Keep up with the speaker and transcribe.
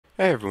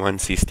Hi everyone,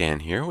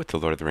 C-Stan here with the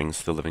Lord of the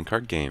Rings The Living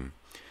Card Game.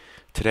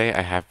 Today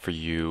I have for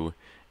you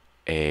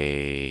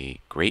a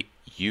great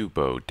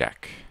U-bow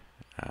deck.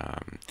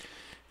 Um,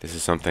 this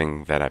is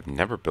something that I've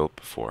never built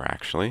before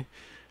actually.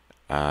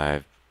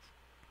 I've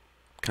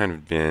kind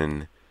of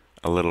been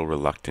a little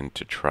reluctant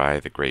to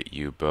try the great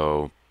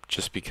U-bow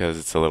just because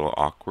it's a little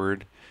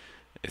awkward.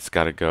 It's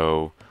got to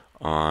go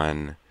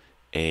on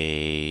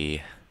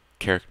a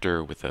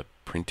character with a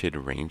printed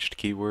ranged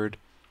keyword.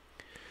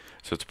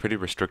 So it's pretty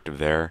restrictive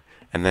there.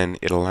 And then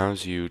it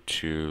allows you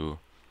to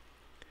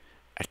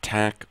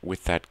attack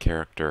with that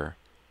character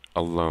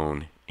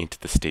alone into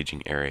the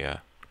staging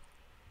area.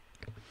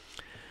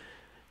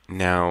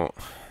 Now,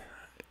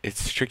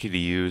 it's tricky to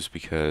use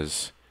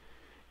because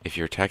if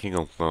you're attacking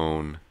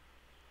alone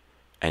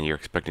and you're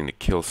expecting to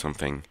kill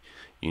something,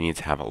 you need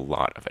to have a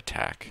lot of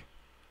attack.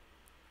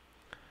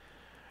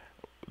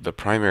 The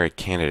primary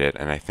candidate,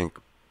 and I think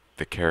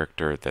the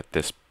character that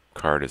this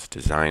card is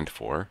designed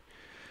for,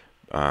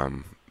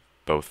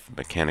 both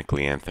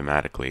mechanically and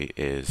thematically,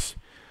 is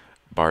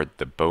Bard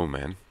the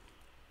Bowman,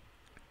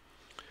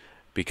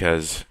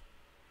 because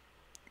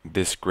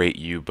this great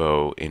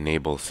U-bow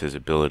enables his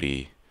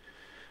ability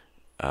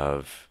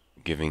of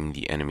giving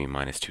the enemy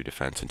 -2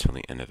 defense until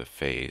the end of the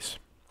phase.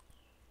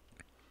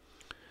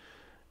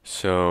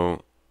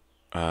 So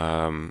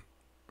we're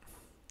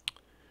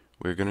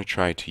going to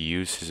try to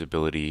use his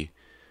ability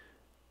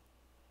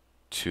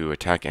to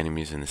attack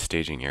enemies in the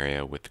staging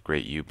area with the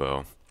great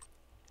U-bow.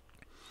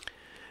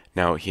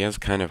 Now he has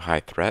kind of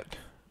high threat,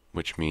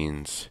 which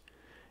means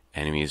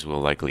enemies will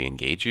likely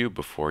engage you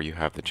before you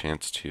have the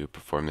chance to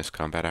perform this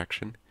combat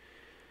action.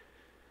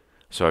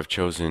 So I've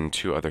chosen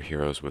two other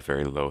heroes with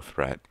very low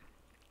threat,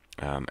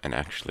 and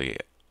actually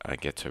I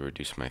get to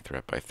reduce my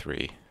threat by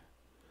 3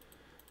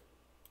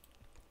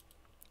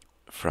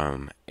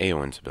 from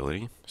Eowyn's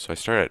ability. So I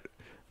start at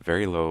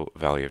very low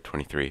value of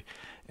 23,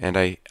 and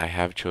I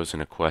have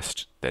chosen a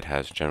quest that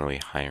has generally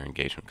higher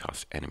engagement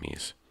cost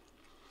enemies.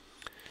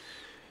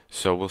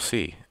 So we'll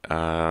see.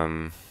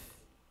 I'm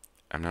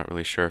not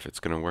really sure if it's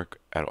going to work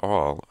at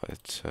all.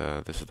 This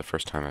is the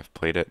first time I've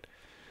played it.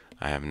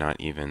 I have not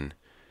even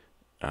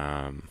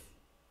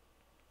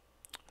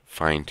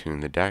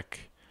fine-tuned the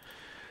deck.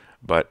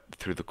 But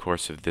through the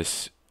course of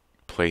this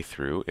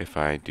playthrough, if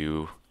I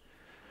do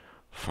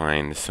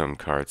find some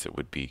cards that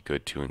would be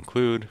good to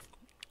include,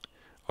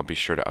 I'll be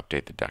sure to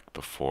update the deck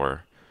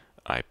before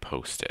I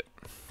post it.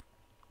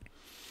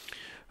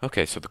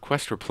 Okay, so the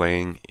quest we're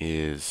playing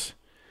is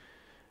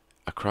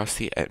across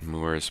the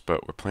Ettenmoors,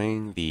 but we're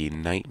playing the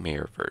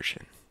Nightmare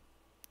version.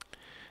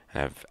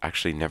 And I've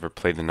actually never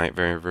played the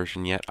Nightmare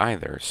version yet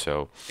either,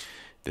 so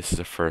this is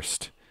a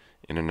first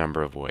in a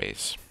number of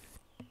ways.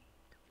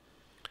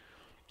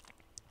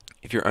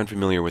 If you're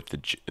unfamiliar with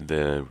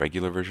the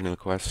regular version of the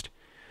quest,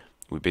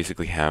 we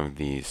basically have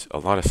a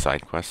lot of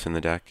side quests in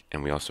the deck,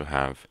 and we also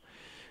have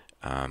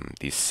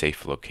these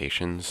safe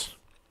locations.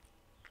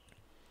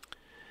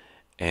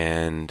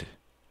 And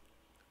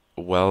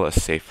while a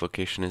safe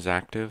location is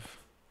active,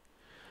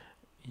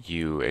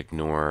 you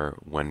ignore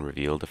when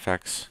revealed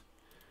effects.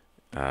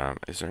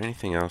 Is there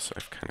anything else? I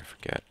kind of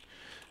forget.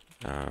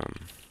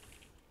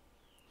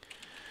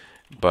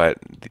 But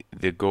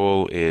the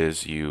goal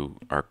is you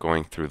are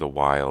going through the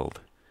wild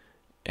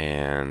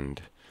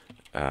and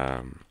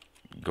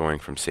going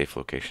from safe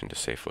location to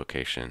safe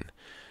location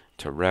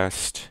to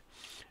rest,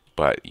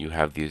 but you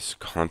have these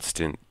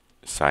constant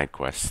side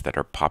quests that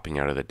are popping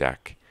out of the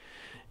deck,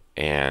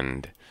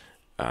 and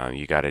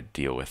you got to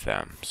deal with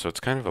them. So it's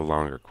kind of a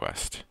longer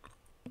quest.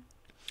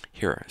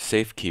 Here,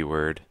 safe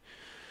keyword.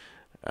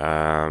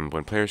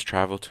 When players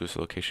travel to a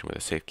location with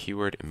a safe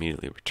keyword,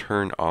 immediately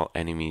return all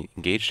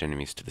engaged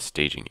enemies to the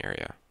staging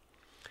area.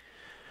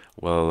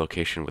 While a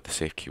location with a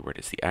safe keyword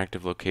is the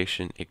active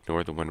location,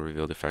 ignore the when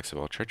revealed effects of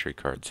all treachery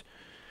cards,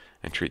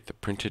 and treat the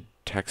printed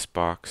text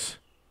box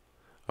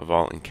of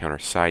all encounter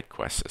side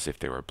quests as if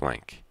they were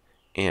blank,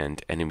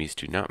 and enemies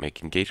do not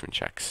make engagement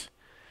checks.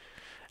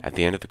 At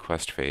the end of the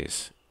quest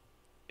phase,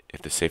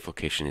 if the safe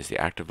location is the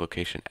active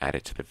location, add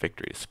it to the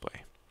victory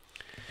display.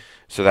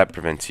 So that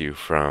prevents you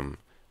from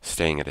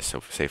staying at a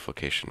safe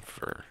location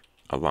for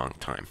a long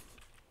time.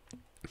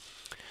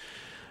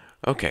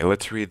 Okay,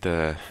 let's read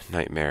the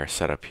Nightmare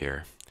setup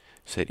here.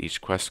 Set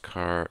each quest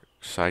card,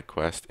 side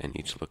quest, and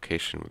each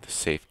location with a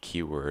safe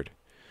keyword.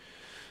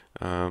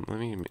 Let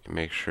me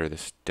make sure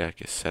this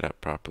deck is set up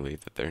properly,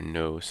 that there are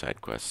no side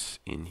quests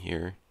in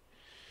here.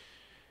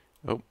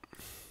 Oh.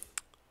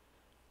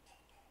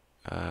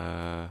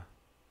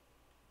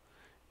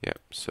 Yep,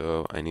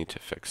 so I need to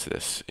fix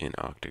this in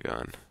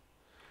Octagon.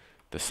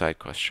 The side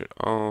quests should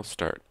all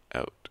start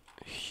out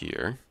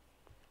here.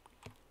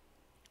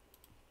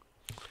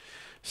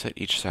 Set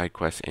each side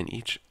quest and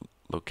each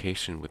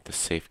location with the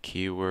safe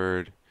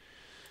keyword.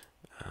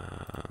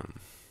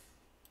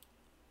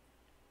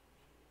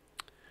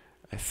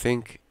 I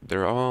think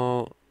they're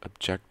all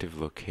objective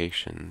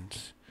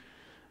locations,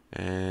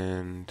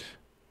 and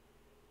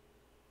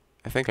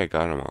I think I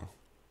got them all.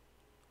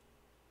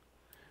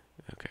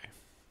 Okay.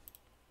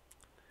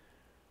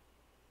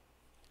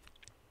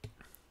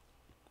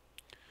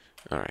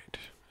 Alright,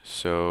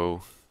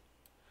 so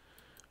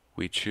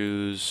we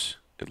choose,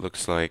 it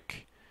looks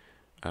like,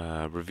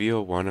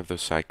 reveal one of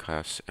those side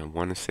quests and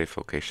one of the safe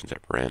locations at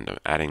random,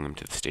 adding them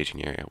to the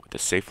staging area with the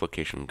safe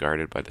location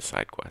guarded by the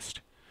side quest.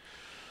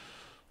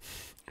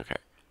 Okay,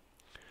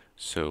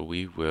 so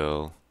we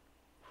will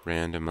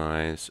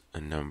randomize a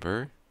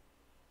number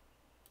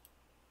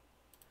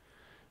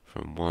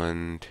from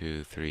 1,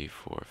 2, 3,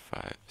 4,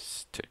 5,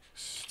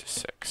 6 to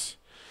 6.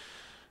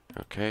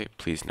 Okay,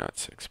 please not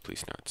 6,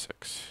 please not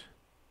 6.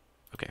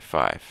 Okay,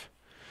 5.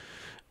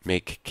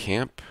 Make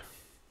camp.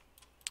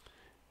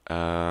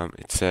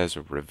 It says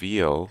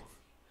reveal,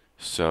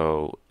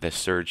 so the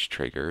surge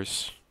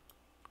triggers.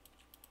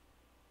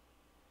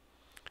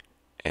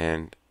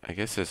 And I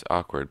guess it's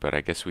awkward, but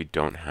I guess we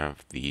don't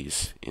have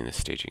these in the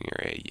staging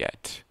area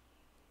yet.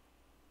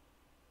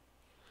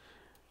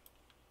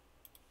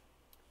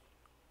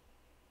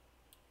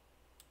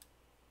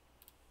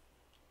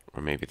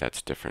 Or maybe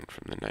that's different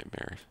from the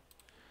nightmare,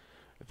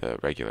 the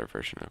regular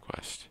version of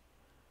Quest.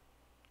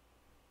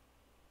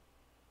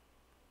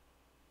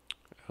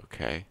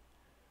 Okay.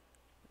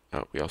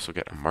 Oh, we also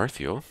get a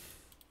Marthiel.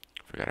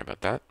 Forgot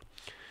about that.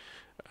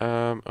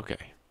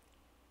 Okay.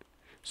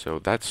 So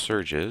that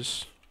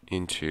surges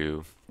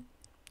into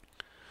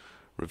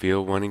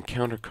reveal one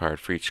encounter card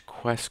for each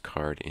quest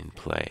card in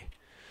play.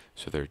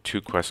 So there are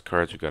 2 quest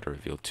cards. We've got to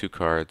reveal 2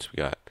 cards. We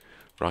got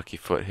Rocky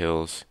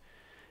Foothills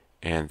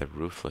and the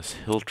Ruthless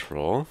Hill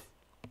Troll.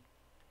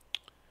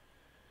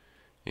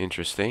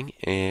 Interesting.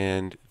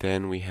 And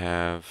then we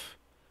have,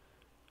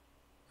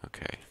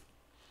 okay.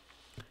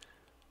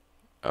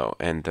 Oh,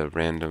 and the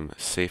random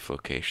safe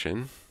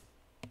location.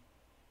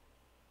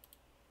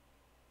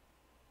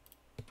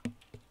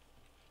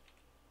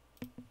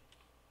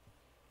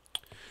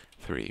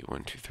 Three,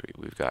 1, 2, 3.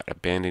 We've got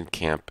abandoned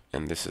camp,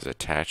 and this is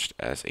attached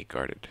as a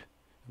guarded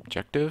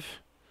objective.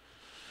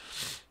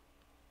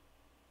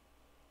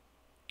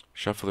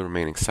 Shuffle the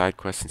remaining side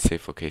quests and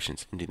safe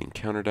locations into the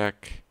encounter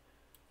deck.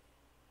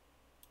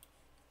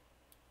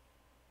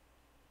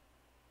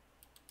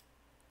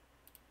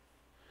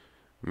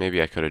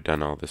 Maybe I could have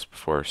done all this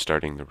before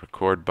starting the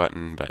record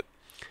button, but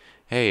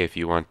hey, if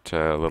you want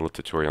a little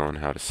tutorial on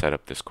how to set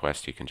up this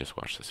quest, you can just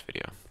watch this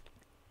video.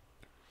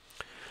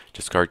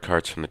 Discard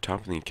cards from the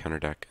top of the encounter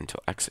deck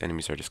until X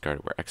enemies are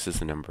discarded, where X is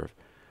the number of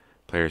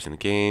players in the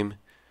game.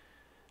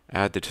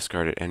 Add the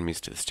discarded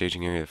enemies to the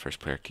staging area. The first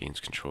player gains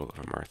control of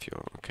a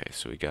Marthiel. Okay,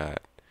 so we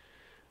got...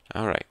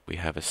 Alright, we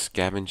have a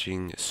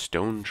Scavenging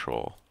Stone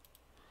Troll.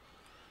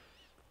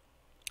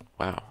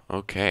 Wow,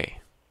 okay.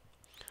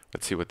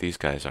 Let's see what these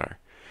guys are.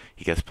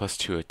 He gets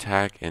 +2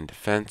 attack and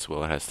defense.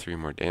 Well, it has 3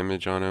 more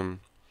damage on him.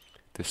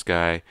 This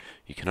guy,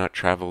 you cannot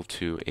travel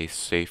to a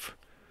safe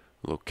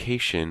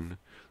location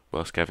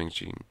while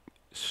Scavenging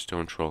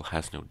Stone Troll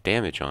has no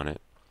damage on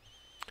it.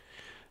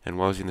 And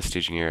while he's in the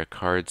staging area,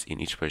 cards in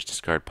each player's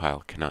discard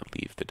pile cannot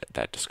leave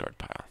that discard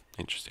pile.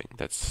 Interesting.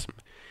 That's some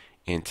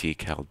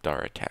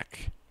anti-Kaldara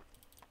tech.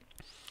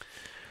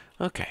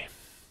 Okay.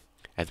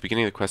 At the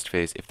beginning of the quest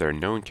phase, if there are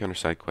no encounter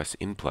side quests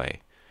in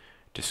play,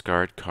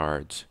 discard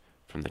cards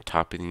from the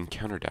top of the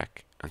encounter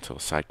deck until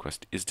a side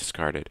quest is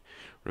discarded,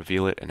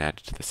 reveal it, and add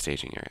it to the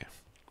staging area.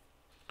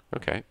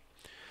 Okay.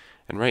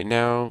 And right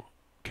now,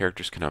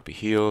 characters cannot be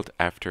healed.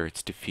 After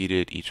it's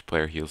defeated, each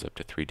player heals up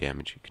to 3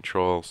 damage he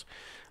controls.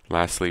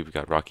 Lastly, we've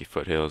got Rocky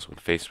Foothills. When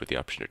faced with the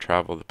option to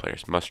travel, the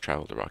players must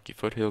travel to Rocky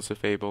Foothills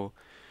if able.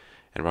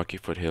 And Rocky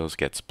Foothills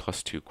gets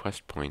 +2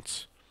 quest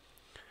points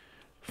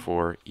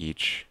for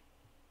each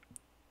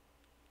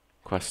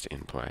quest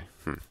in play.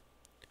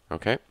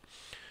 Okay.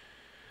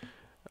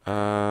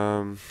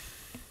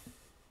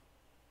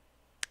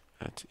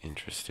 That's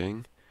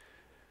interesting.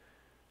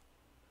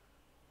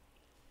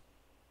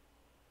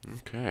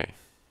 Okay.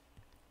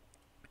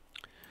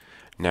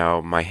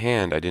 Now, my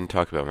hand, I didn't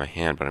talk about my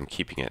hand, but I'm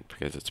keeping it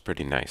because it's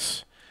pretty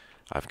nice.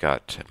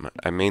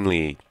 I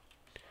mainly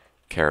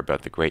care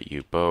about the Great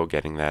Yew Bow,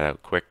 getting that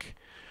out quick.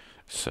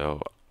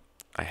 So,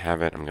 I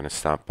have it, I'm going to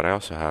stop, but I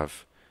also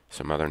have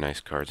some other nice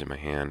cards in my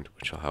hand,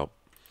 which will help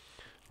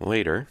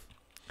later.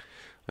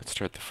 Let's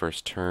start the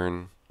first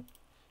turn,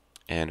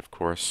 and of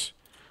course,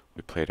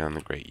 we play down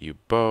the Great Yew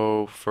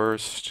Bow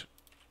first,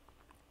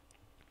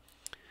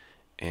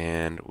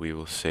 and we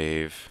will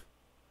save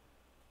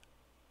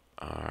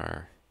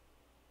our...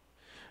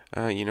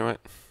 you know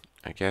what?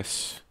 I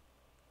guess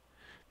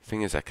the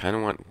thing is I kind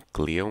of want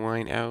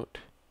Gleowine out,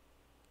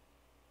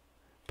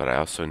 but I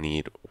also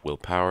need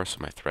willpower so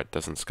my threat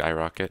doesn't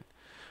skyrocket.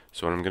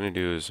 So what I'm going to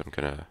do is I'm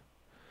going to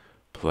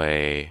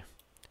play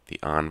the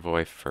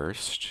Envoy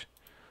first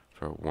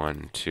for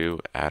 1, 2,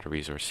 add a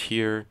resource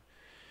here,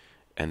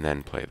 and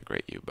then play the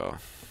Great Yew Bow.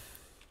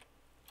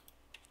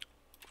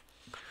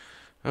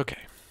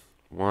 Okay.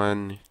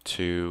 1,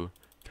 2,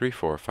 3,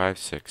 4, 5,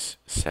 6,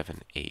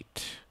 7,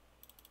 8.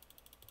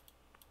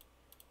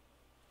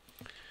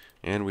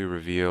 And we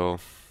reveal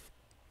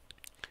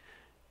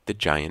the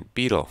Giant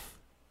Beetle.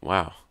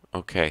 Wow.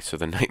 Okay, so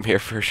the Nightmare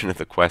version of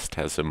the quest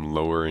has some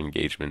lower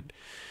engagement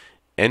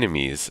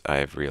enemies,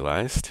 I've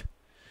realized.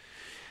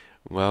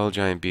 While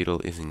Giant Beetle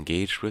is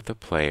engaged with a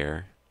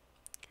player,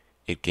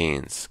 it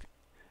gains.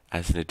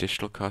 As an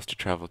additional cost to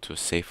travel to a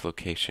safe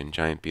location,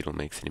 Giant Beetle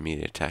makes an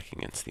immediate attack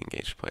against the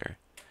engaged player.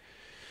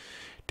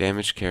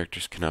 Damaged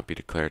characters cannot be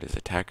declared as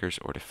attackers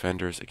or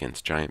defenders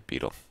against Giant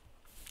Beetle.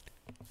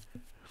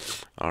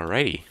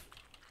 Alrighty.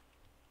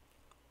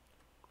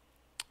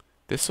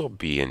 This'll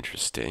be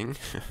interesting.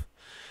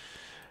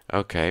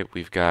 Okay,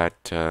 we've got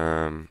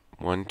 1,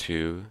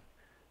 2,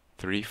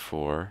 3,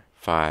 4,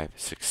 5,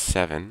 6,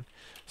 7.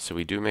 So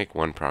we do make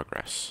one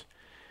progress.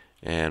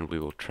 And we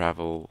will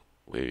travel,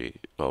 we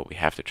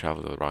have to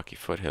travel to the rocky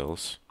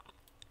foothills.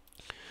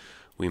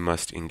 We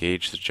must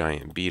engage the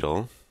giant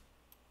beetle.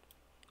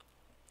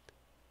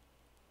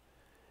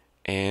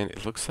 And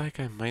it looks like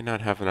I might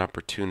not have an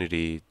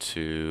opportunity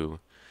to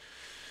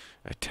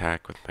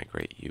attack with my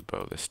great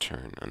U-bow this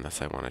turn, unless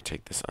I want to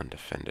take this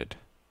undefended.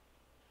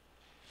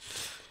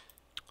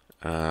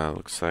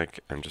 Looks like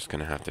I'm just going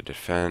to have to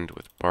defend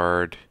with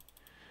Bard.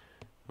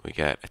 We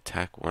get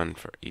attack 1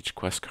 for each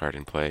quest card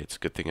in play. It's a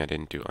good thing I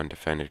didn't do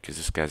undefended, because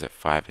this guy's at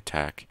 5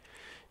 attack,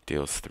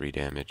 deals 3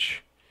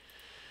 damage.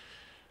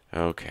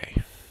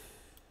 Okay.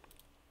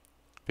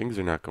 Things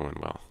are not going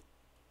well.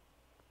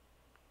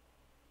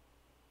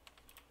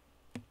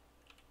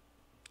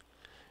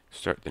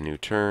 Start the new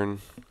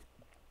turn.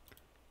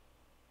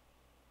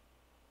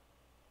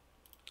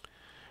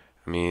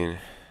 I mean,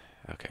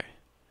 okay.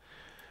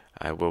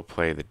 I will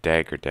play the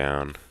dagger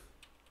down.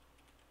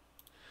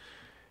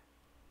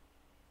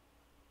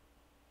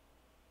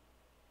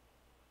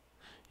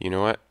 You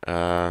know what?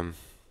 Do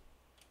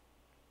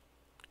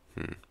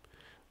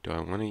I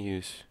want to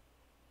use...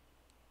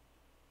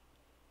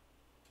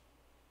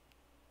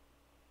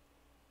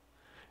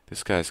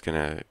 This guy's going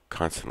to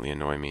constantly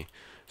annoy me.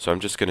 So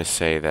I'm just going to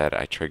say that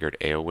I triggered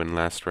Eowyn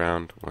last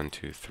round. 1,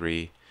 2,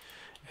 3.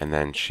 And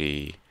then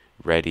she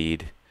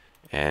readied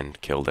and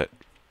killed it.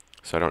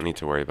 So I don't need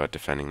to worry about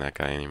defending that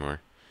guy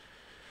anymore.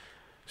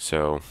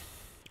 So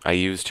I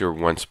used your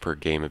once per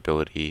game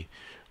ability,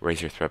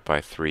 raise your threat by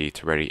 3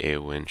 to ready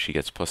Eowyn. She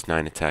gets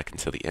 +9 attack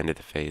until the end of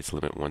the phase,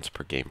 limit once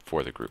per game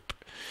for the group.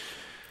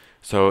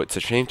 So it's a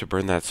shame to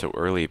burn that so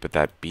early, but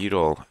that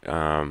beetle,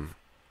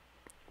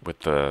 with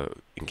the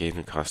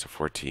engagement cost of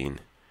 14,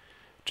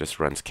 just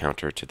runs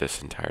counter to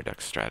this entire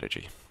deck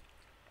strategy.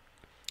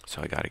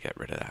 So I gotta get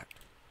rid of that.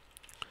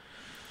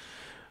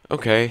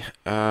 Okay,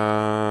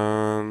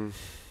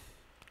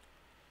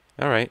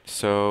 alright,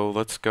 so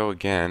let's go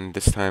again.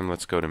 This time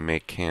let's go to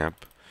make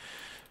camp.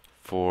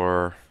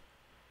 4,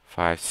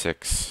 5,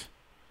 6,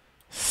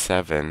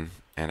 7,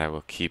 and I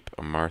will keep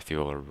a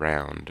Marthiel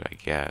around, I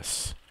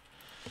guess.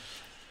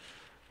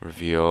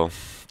 Reveal.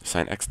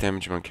 Assign X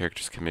damage among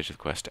characters committed to the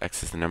quest.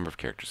 X is the number of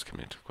characters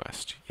committed to the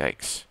quest.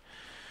 Yikes.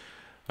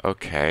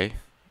 Okay.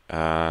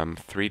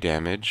 3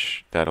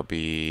 damage. That'll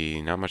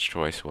be not much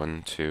choice.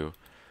 1, 2,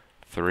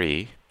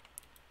 3.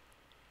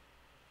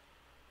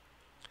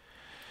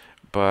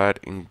 But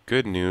in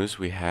good news,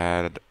 we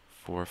had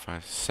 4,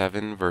 5,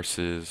 7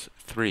 versus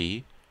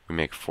 3. We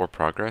make 4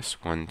 progress.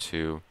 1,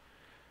 2,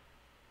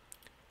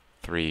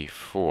 3,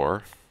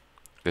 4.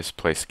 This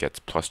place gets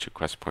 +2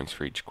 quest points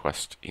for each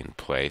quest in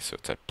play, so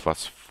it's at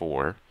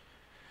 +4.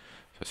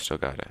 So still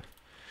gotta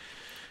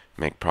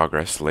make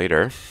progress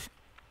later.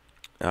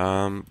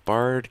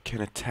 Bard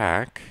can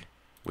attack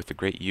with the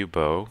Great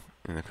U-bow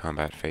in the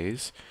combat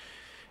phase,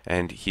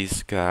 and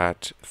he's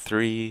got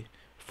 3,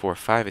 4,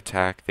 5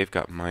 attack. They've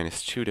got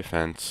 -2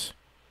 defense.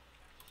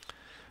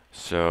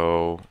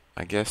 So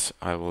I guess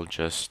I will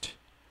just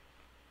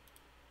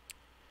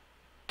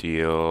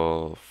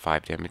deal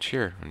 5 damage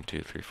here. 1,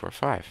 2, 3, 4,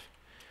 5.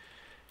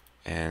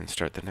 And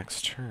start the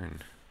next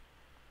turn.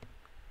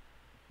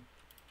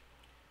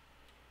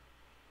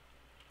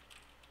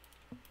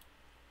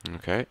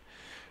 Okay.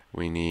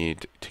 We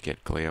need to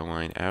get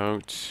Gleowine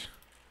out.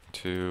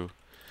 2.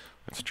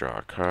 Let's draw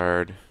a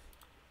card.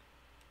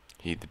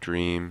 Heed the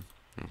Dream.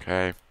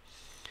 Okay.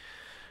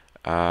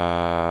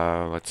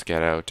 Let's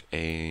get out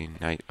a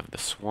Knight of the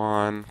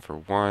Swan for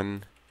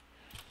 1.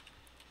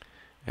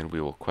 And we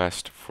will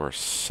quest for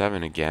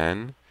 7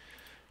 again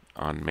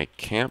on Make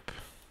Camp.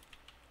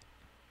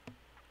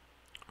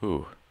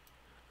 Ooh.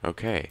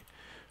 Okay.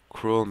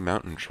 Cruel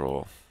Mountain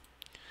Troll.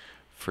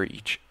 For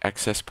each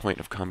excess point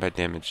of combat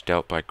damage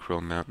dealt by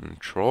Cruel Mountain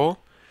Troll,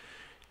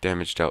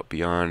 damage dealt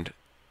beyond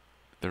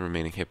the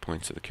remaining hit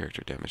points of the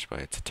character damaged by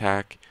its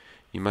attack,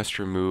 you must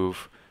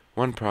remove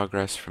 1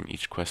 progress from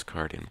each quest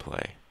card in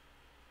play.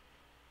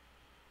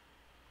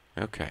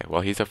 Okay,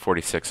 well he's at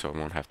 46, so I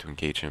won't have to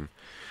engage him.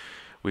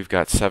 We've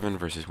got 7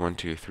 versus 1,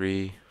 2,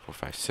 3, 4,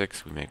 5,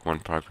 6. We make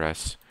 1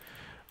 progress.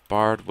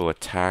 Bard will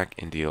attack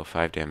and deal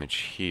 5 damage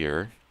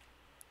here,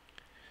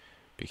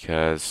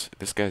 because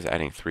this guy's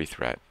adding 3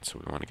 threat, so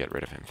we want to get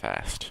rid of him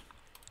fast.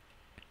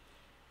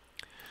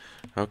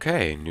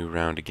 Okay, new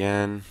round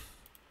again.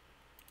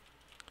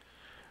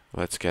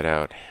 Let's get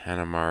out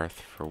Hanemarth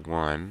for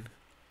 1.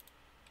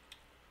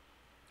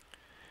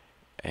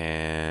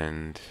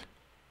 And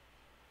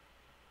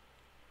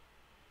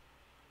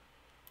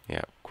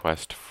yeah,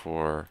 quest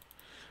for...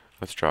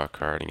 Let's draw a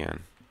card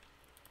again.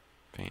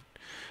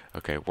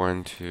 Okay,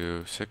 1,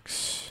 2,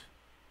 6,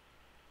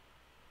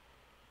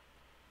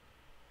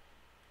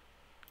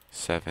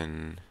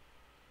 7,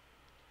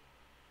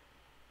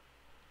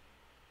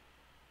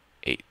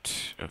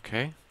 8.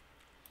 Okay.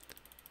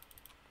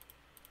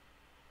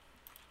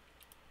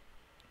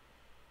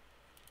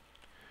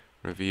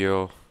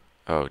 Reveal.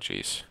 Oh,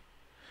 geez.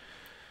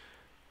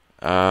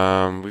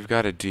 We've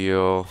got to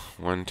deal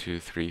 1, 2,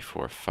 3,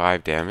 4,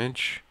 5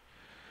 damage.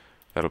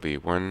 That'll be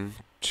 1,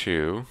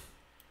 2,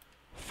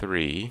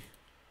 3,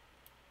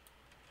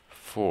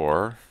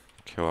 4.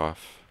 Kill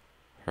off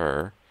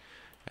her.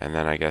 And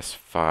then I guess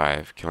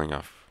 5, killing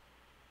off...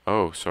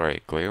 Oh,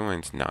 sorry.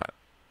 Gleoline's not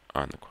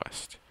on the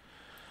quest.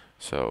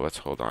 So let's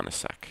hold on a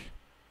sec.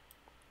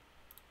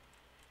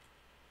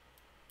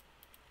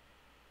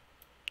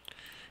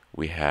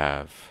 We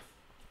have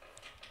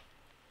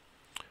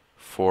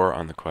 4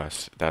 on the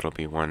quest. That'll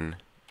be 1,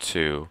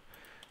 2,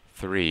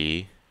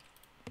 3.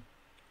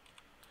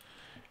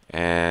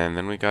 And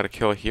then we gotta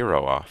kill a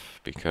hero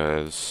off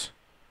because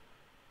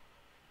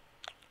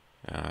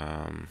we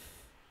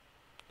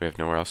have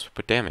nowhere else to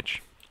put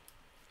damage.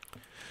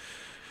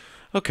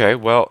 Okay,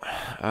 well,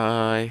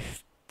 I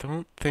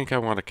don't think I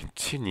want to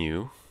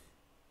continue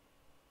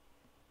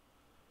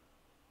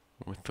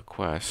with the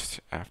quest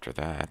after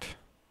that.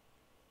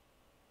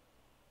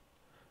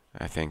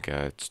 I think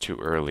it's too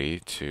early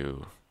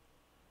to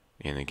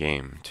in the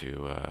game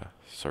to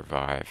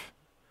survive.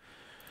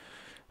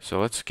 So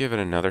let's give it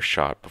another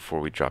shot before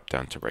we drop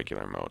down to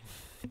regular mode.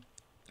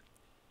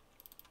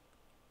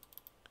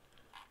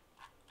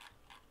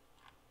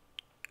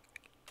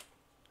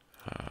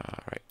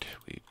 Alright,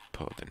 we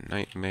pulled a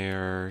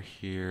nightmare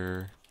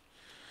here.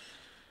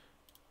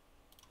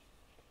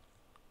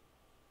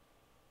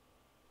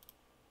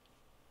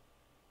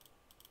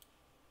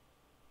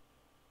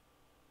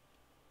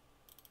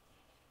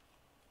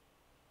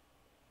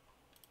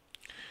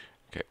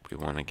 Okay, we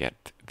want to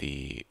get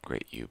the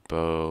Great Yew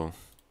Bow.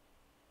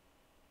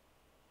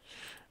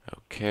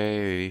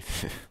 Okay.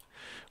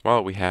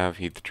 Well, we have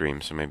Heed the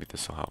Dream, so maybe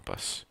this will help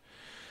us.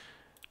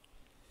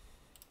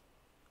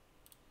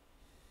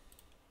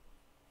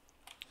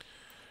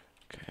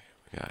 Okay,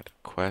 we got a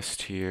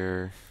quest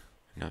here,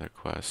 another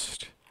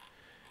quest,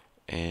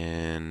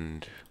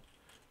 and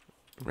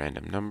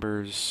random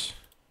numbers.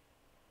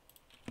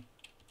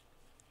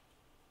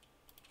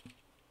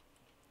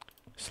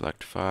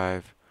 Select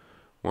 5.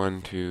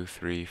 1, 2,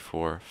 3,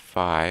 4,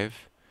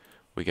 5.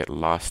 We get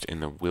lost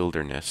in the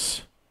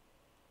wilderness.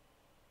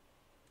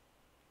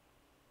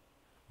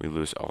 We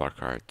lose all our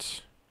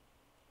cards.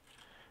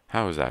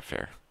 How is that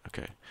fair?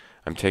 Okay.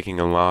 I'm taking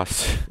a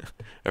loss.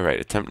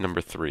 Alright, attempt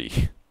number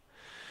 3.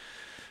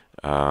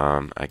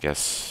 I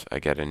guess I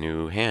get a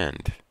new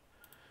hand.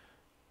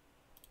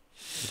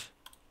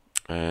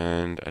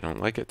 And I don't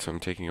like it, so I'm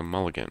taking a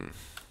mulligan.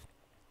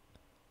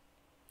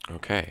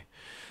 Okay.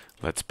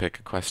 Let's pick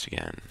a quest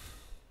again.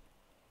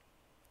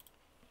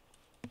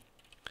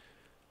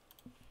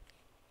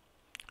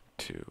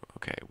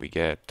 Okay, we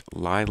get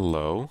lie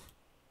low,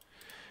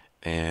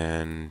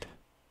 and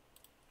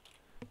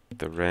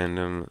the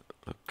random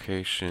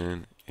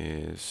location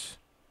is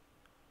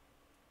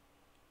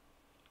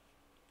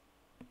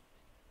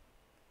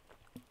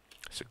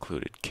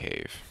secluded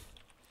cave.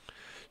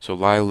 So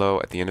lie low,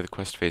 at the end of the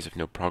quest phase, if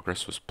no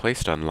progress was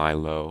placed on lie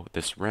low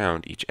this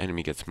round, each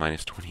enemy gets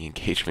minus 20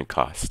 engagement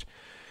cost.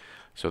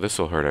 So this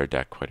will hurt our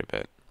deck quite a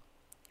bit.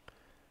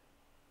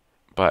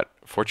 But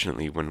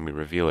fortunately, when we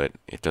reveal it,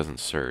 it doesn't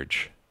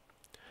surge.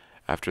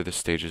 After this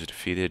stage is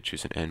defeated,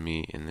 choose an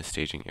enemy in the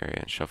staging area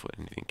and shuffle it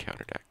into the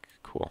encounter deck.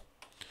 Cool.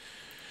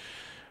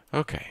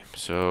 Okay,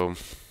 so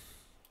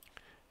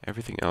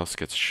everything else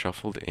gets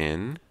shuffled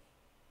in.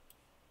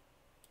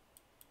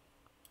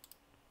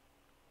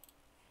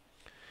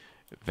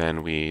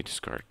 Then we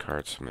discard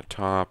cards from the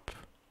top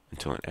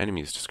until an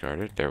enemy is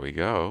discarded. There we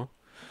go.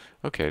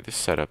 Okay, this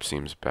setup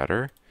seems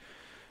better.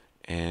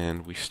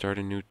 And we start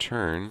a new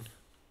turn.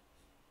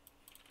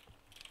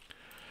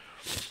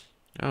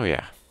 Oh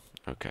yeah.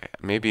 Okay,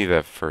 maybe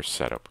the first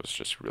setup was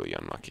just really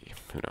unlucky.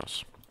 Who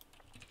knows?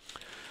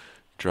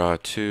 Draw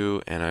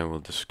 2, and I will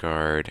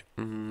discard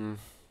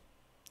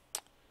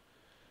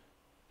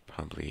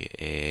probably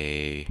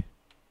a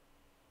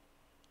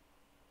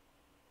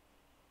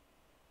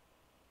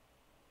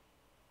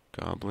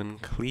Goblin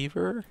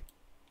Cleaver.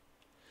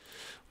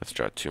 Let's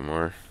draw 2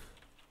 more.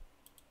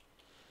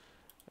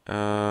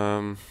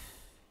 Some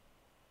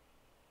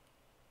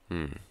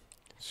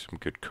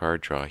good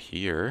card draw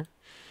here.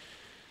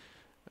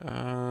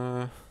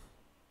 I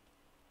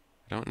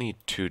don't need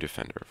 2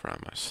 Defender of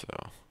Ramas,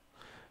 though,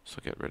 so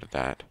get rid of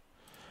that.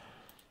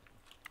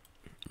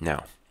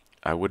 Now,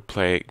 I would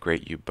play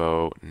Great Yew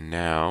Bow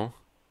now,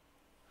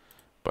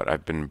 but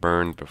I've been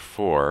burned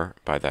before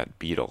by that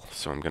beetle,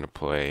 so I'm going to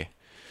play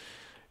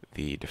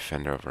the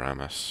Defender of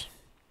Ramas.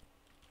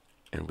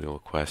 And we will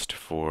quest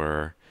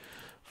for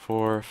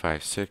 4,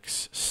 5,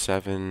 6,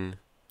 7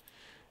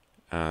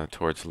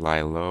 towards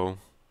lie low.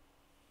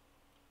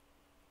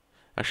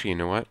 Actually, you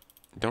know what?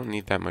 Don't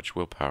need that much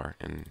willpower,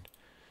 and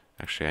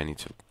actually I need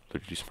to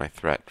reduce my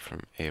threat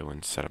from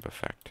AoE setup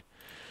effect.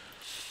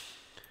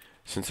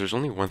 Since there's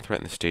only one threat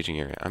in the staging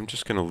area, I'm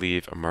just going to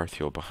leave a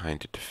Marthiel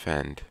behind to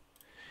defend.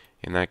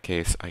 In that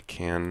case, I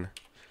can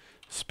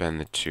spend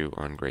the 2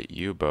 on Great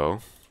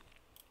U-Bow.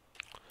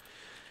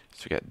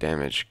 So we got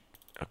damage.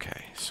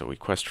 Okay, so we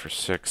quest for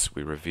 6.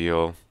 We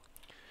reveal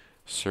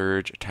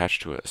Surge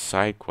attached to a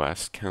side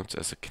quest counts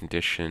as a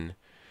condition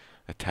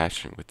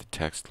attachment with the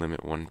text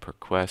limit 1 per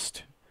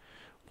quest.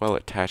 While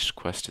attached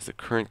quest is a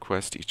current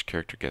quest, each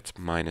character gets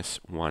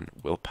 -1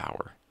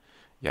 willpower.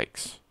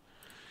 Yikes.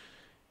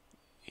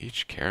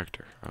 Each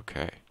character,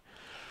 okay.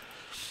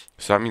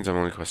 So that means I'm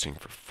only questing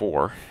for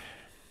 4,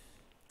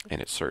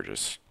 and it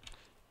surges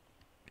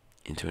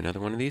into another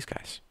one of these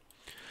guys.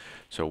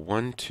 So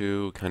 1,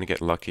 2, kind of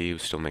get lucky, we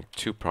still make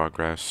 2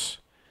 progress,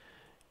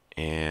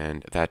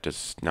 and that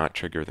does not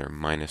trigger their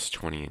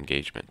 -20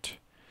 engagement.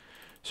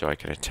 So I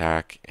can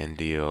attack and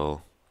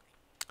deal,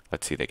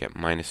 let's see, they get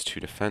 -2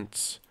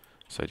 defense,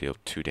 so I deal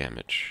 2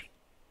 damage.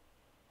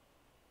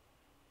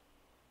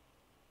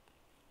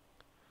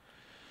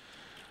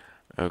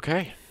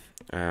 Okay,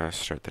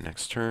 start the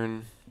next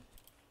turn.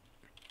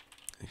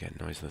 Again,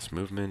 noiseless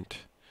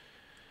movement.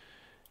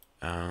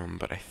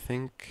 But I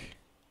think,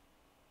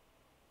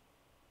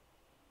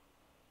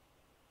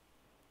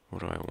 what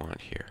do I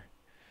want here?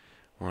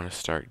 I want to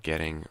start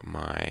getting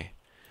my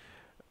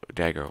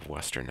Dagger of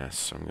Westernness.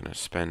 So I'm going to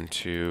spend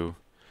 2,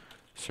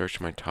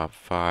 search my top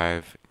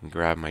 5, and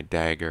grab my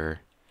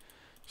dagger.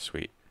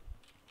 Sweet.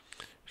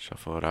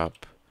 Shuffle it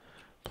up,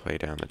 play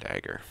down the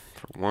dagger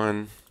for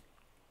 1.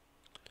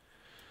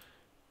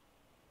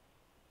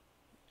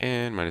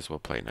 And might as well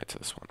play Knights of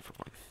the Swan for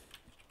 1.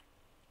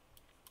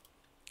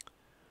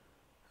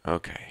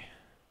 Okay.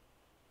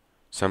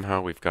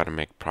 Somehow we've got to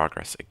make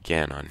progress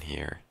again on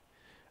here.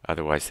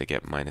 Otherwise they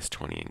get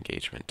 -20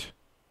 engagement.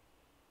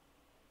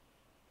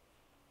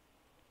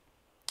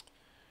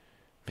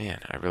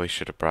 Man, I really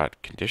should have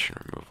brought condition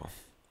removal.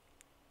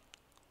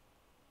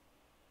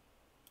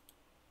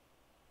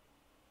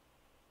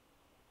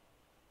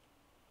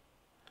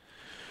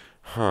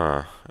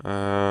 Huh.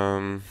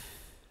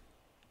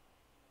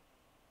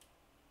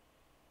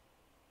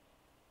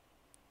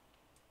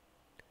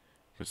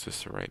 Was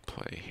this the right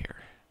play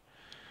here?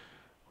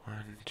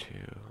 1,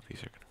 2,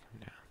 these are going to come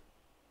down.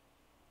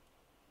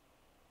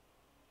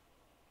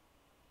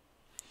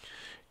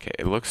 Okay,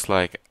 it looks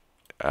like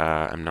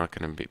I'm not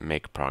going to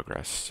make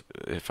progress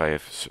if I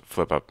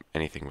flip up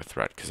anything with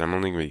threat, because I'm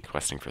only going to be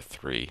questing for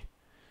 3,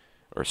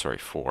 or sorry,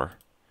 4.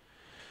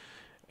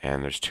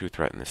 And there's 2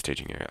 threat in the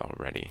staging area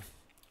already.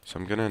 So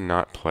I'm going to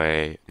not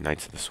play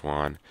Knights of the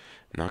Swan.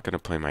 I'm not going to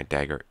play my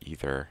dagger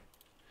either,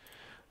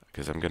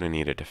 because I'm going to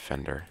need a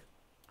defender.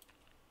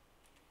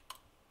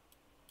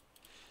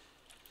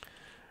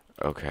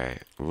 Okay,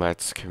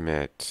 let's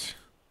commit.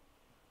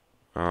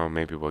 Oh,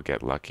 maybe we'll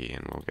get lucky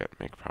and we'll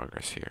make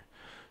progress here.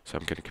 So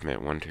I'm going to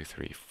commit 1, 2,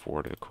 3,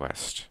 4 to the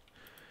quest.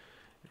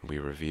 We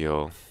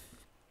reveal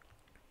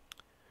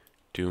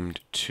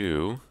Doomed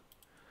 2.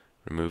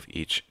 Remove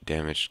each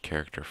damaged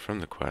character from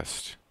the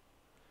quest.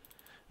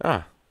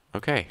 Ah,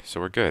 okay,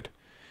 so we're good.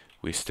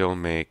 We still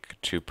make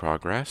 2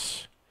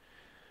 progress,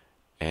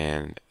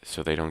 and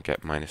so they don't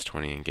get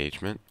 -20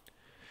 engagement.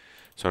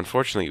 So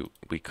unfortunately,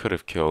 we could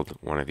have killed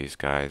one of these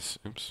guys.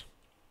 Oops.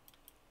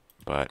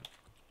 But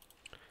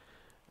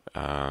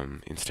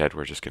instead,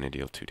 we're just going to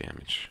deal 2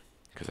 damage,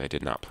 because I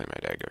did not play my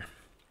dagger.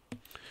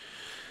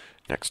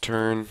 Next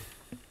turn.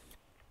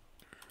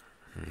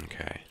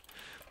 Okay.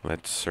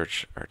 Let's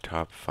search our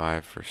top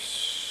 5 for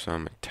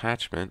some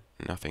attachment.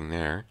 Nothing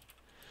there.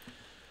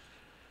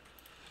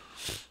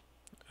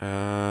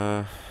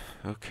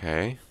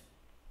 Okay.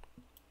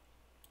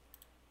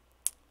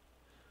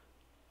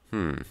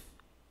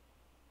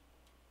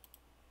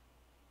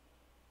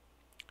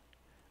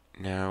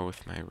 Now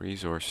with my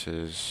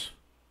resources,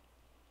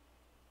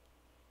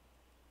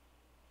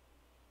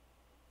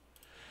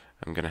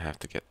 I'm gonna have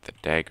to get the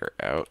dagger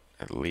out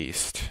at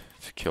least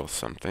to kill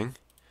something.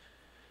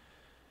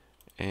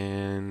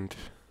 And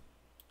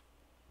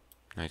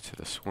Knights of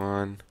the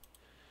Swan.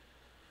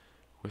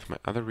 With my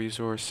other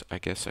resource, I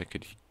guess I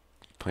could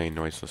play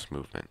Noiseless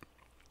Movement.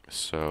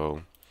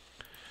 So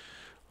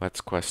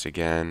let's quest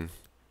again.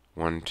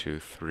 1, 2,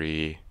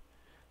 3,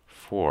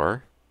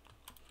 4.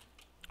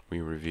 We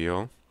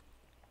reveal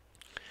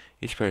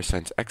each player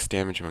assigns X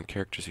damage among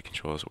characters he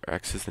controls, where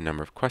X is the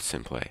number of quests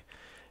in play.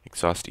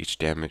 Exhaust each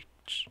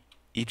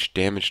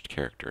damaged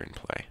character in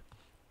play.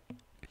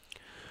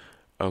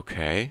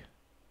 Okay.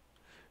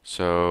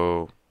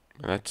 So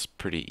that's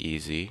pretty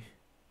easy.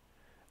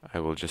 I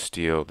will just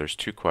deal, there's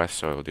 2 quests,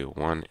 so I will do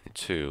 1 and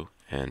 2,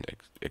 and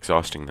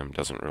exhausting them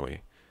doesn't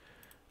really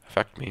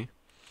affect me.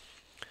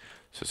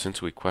 So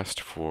since we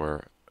quest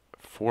for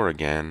 4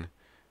 again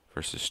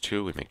versus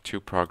 2, we make 2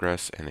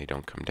 progress and they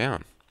don't come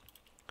down.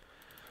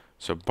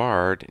 So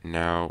Bard,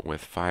 now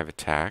with 5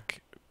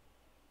 attack,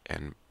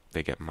 and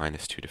they get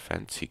 -2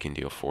 defense, he can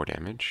deal 4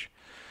 damage.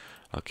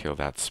 I'll kill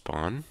that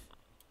spawn.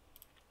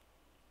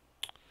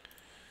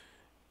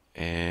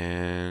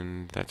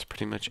 And that's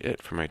pretty much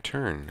it for my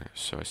turn.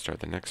 So I start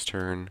the next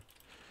turn.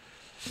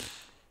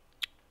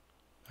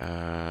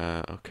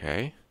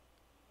 Okay.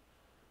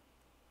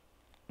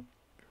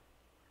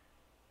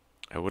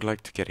 I would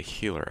like to get a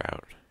healer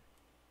out.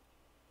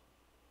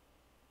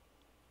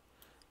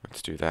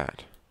 Let's do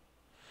that.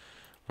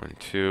 1,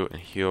 2,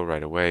 and heal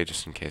right away,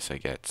 just in case I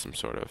get some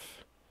sort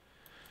of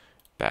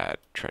bad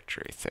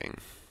treachery thing.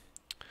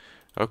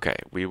 Okay,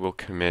 we will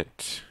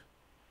commit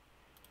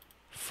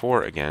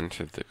 4 again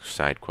to the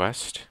side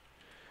quest.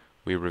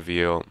 We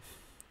reveal...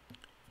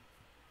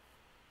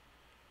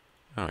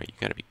 Oh, you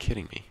gotta be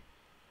kidding me.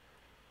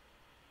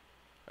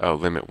 Oh,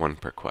 limit 1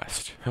 per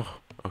quest. Oh,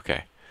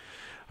 okay.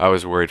 I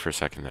was worried for a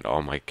second that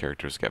all my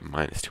characters get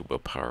 -2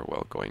 willpower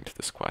while going to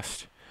this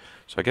quest.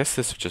 So I guess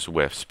this just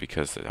whiffs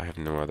because I have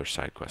no other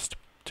side quest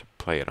to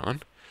play it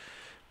on.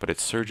 But it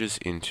surges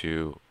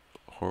into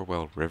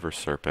Horwell River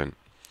Serpent.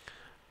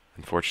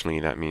 Unfortunately,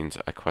 that means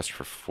I quest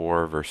for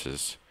 4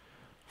 versus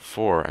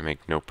 4. I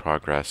make no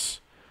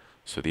progress.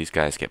 So these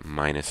guys get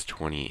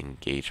 -20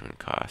 engagement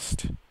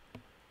cost.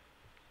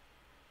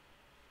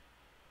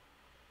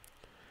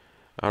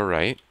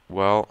 Alright,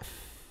 well,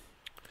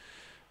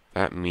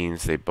 that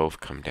means they both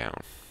come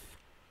down.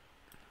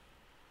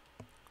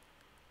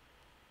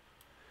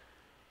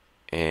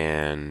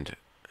 And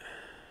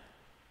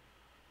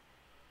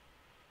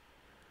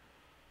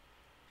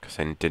because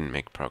I didn't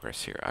make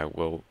progress here, I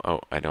will...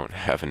 Oh, I don't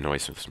have a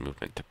noiseless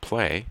movement to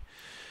play.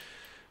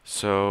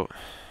 So,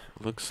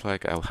 looks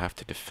like I'll have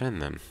to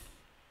defend them.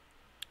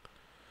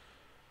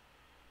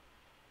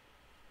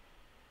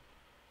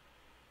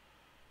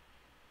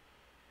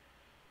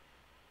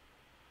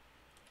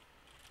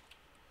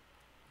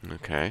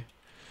 Okay.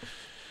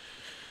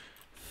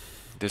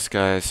 This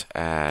guy's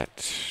at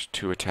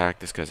 2 attack,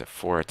 this guy's at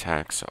 4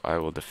 attack, so I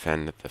will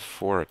defend the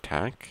 4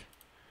 attack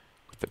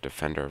with the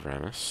Defender of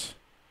Ramus.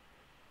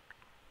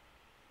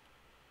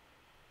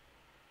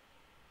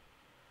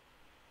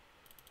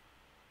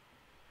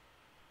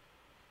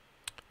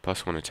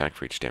 +1 attack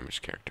for each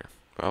damaged character.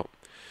 Well,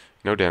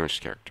 no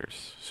damaged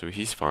characters, so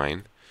he's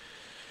fine.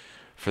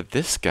 For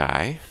this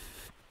guy,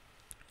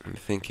 I'm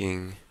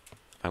thinking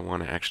I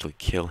want to actually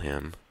kill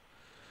him.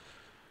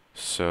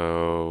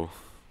 So...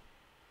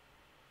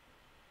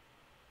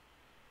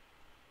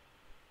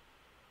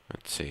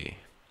 let's see.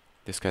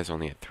 This guy's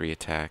only at 3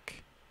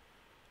 attack.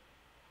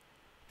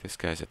 This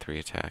guy's at 3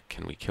 attack.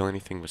 Can we kill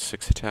anything with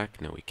 6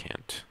 attack? No, we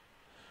can't.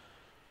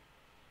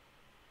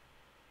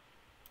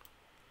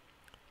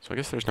 So I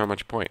guess there's not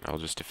much point. I'll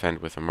just defend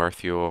with a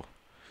Marthuel.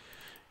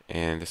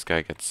 And this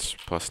guy gets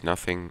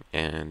 +0,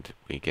 and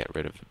we get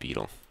rid of the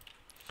beetle.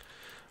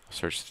 I'll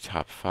search the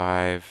top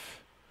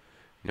 5.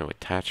 No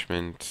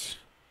attachment.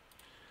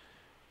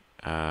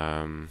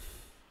 And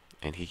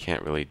he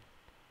can't really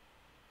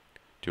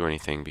do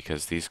anything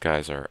because these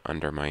guys are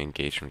under my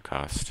engagement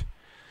cost.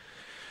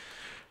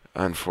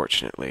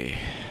 Unfortunately.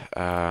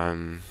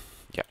 Yeah.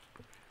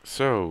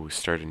 So,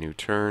 start a new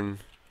turn.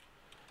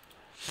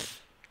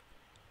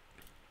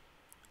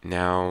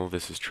 Now,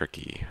 this is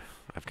tricky.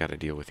 I've got to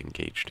deal with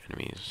engaged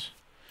enemies.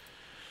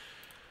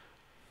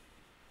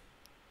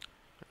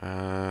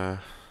 I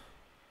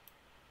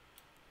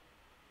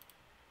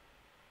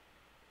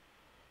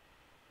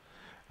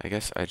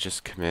guess I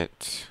just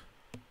commit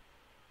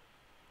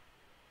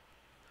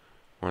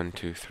 1,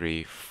 2,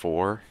 3,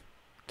 4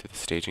 to the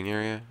staging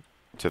area,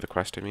 to the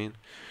quest I mean.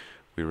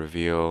 We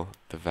reveal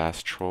the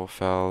vast troll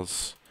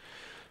fells.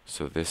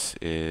 So this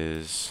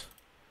is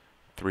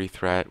 3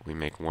 threat, we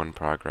make 1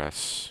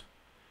 progress.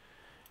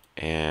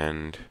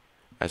 And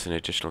as an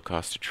additional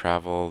cost to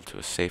travel to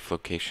a safe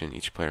location,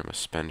 each player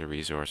must spend a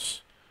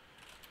resource.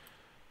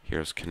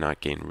 Heroes cannot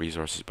gain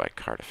resources by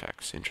card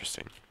effects.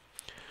 Interesting.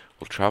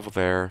 We'll travel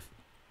there.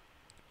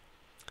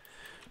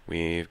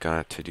 We've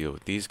got to deal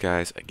with these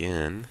guys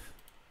again.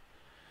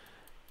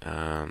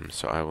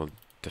 So I will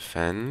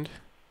defend.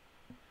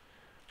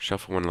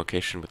 Shuffle 1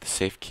 location with the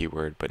safe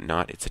keyword, but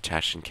not its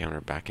attached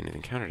encounter back into the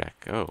encounter deck.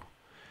 Oh,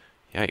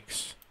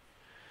 yikes.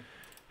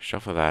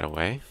 Shuffle that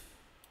away.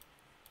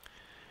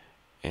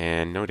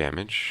 And no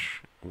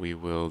damage. We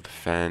will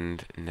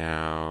defend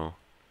now.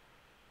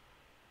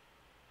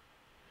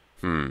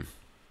 I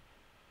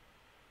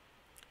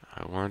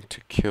want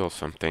to kill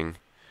something.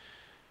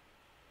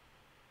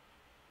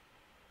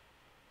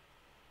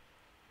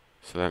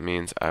 So that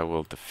means I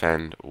will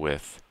defend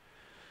with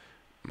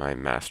my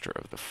Master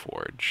of the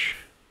Forge.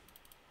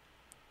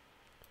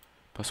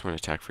 +1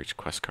 attack for each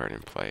quest card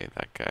in play.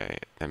 That guy,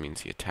 that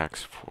means he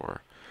attacks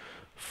for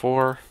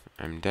 4.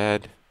 I'm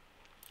dead.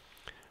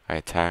 I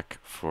attack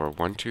for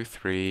 1, 2,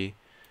 3,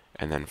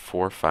 and then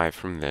 4, 5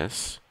 from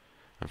this.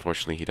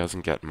 Unfortunately, he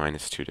doesn't get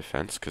 -2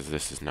 defense because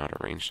this is not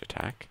a ranged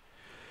attack.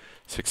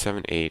 6,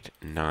 7, 8,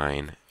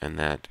 9, and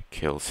that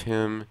kills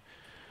him.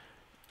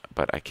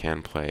 But I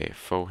can play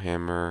Foe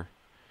Hammer,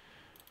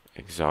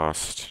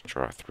 Exhaust,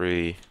 draw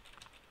 3.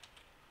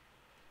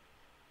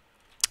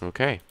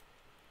 Okay.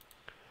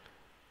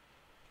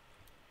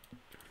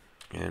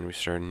 And we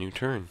start a new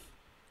turn.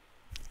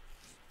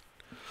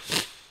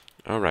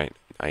 Alright,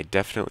 I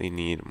definitely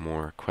need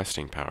more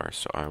questing power,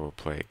 so I will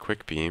play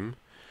Quick Beam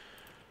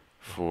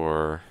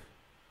for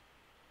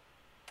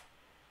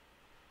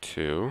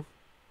 2.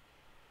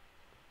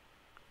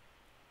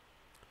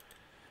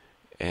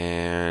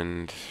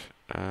 And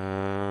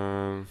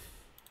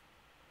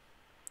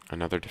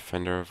another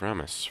Defender of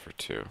Ramus for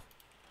 2.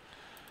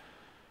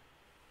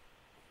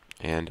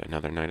 And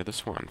another Knight of the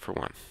Swan for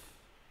 1.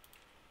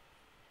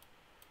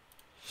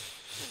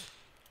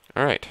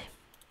 Alright.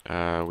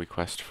 We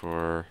quest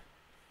for...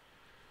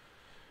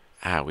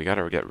 we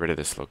gotta get rid of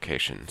this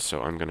location,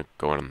 so I'm gonna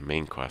go on the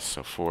main quest.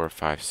 So 4,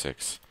 5,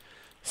 6,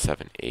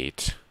 7,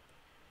 8.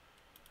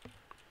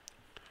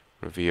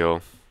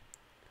 Reveal.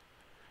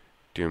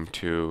 Doom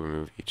 2,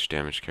 remove each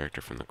damaged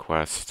character from the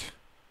quest.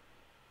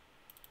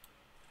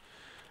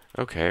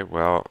 Okay,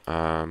 well,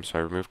 so I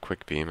removed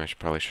Quick Beam. I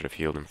probably should have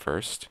healed him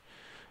first.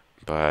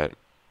 But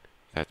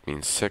that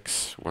means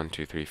 6. 1,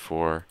 2, 3,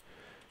 4,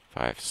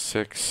 5,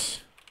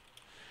 6.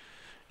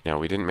 Now,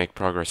 we didn't make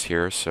progress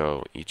here,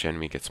 so each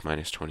enemy gets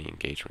minus 20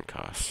 engagement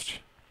cost.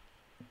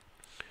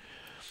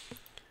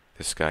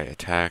 This guy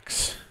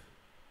attacks.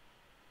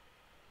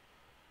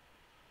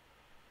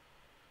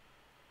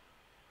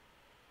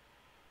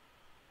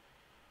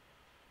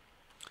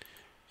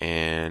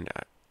 And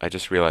I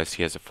just realized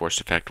he has a forced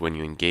effect. When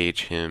you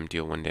engage him,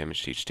 deal 1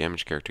 damage to each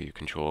damage character you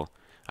control.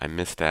 I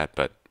missed that,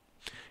 but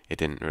it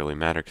didn't really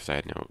matter because I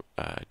had no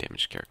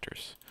damaged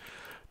characters.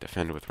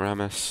 Defend with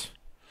Ramus.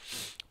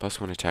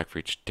 +1 attack for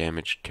each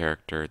damaged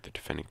character the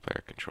defending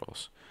player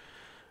controls.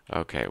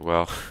 Okay,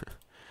 well,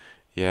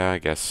 yeah, I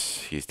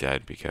guess he's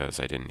dead because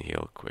I didn't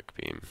heal Quick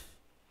Beam.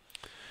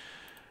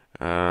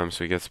 So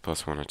he gets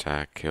 +1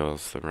 attack,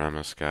 kills the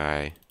Ramus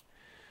guy.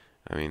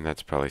 I mean,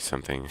 that's probably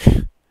something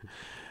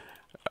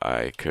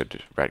I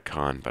could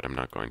retcon, but I'm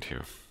not going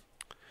to.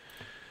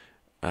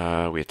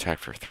 We attack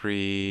for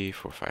 3,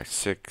 4, 5,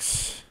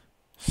 6,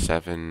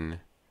 7,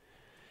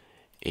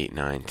 8,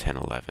 9, 10,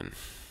 11.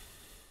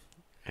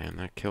 And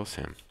that kills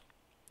him.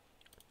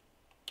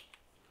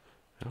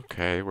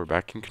 Okay, we're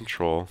back in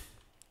control.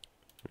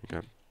 We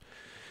got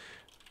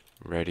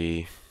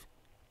ready,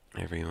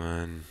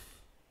 everyone.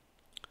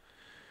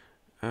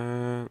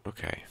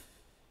 Okay.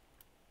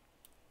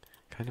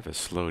 Kind of a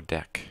slow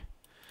deck,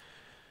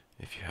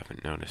 if you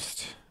haven't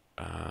noticed.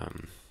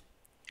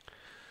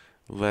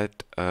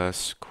 Let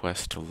us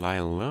quest to lie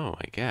low,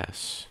 I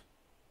guess.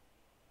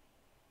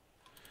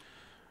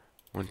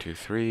 1, 2,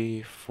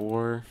 3,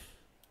 4,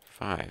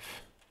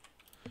 5.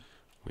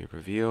 We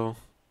reveal.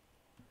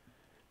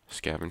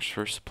 Scavenge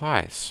for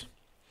supplies.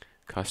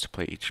 Cost to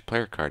play each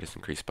player card is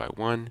increased by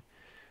 1.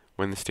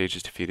 When the stage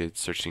is defeated,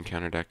 search the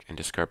encounter deck and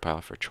discard pile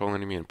for a troll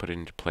enemy and put it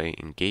into play.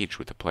 Engage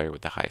with the player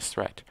with the highest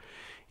threat.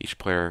 Each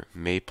player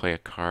may play a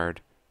card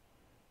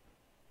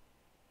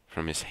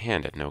from his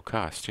hand at no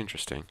cost.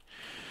 Interesting.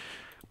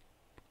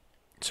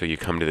 So you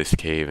come to this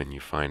cave and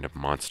you find a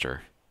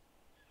monster,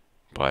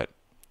 but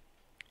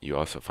you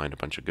also find a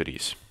bunch of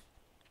goodies.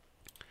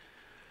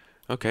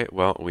 Okay,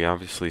 well, we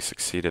obviously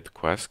succeeded the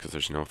quest because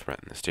there's no threat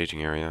in the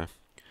staging area.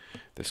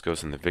 This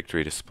goes in the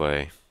victory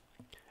display.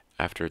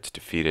 After it's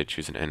defeated,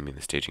 choose an enemy in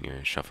the staging area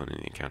and shuffle it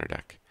in the encounter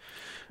deck.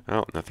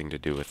 Well, nothing to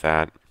do with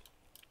that.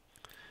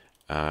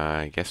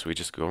 I guess we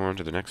just go on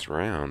to the next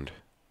round.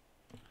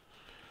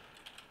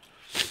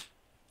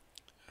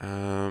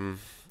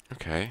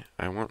 Okay,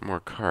 I want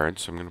more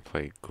cards, so I'm going to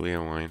play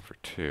Gleowine for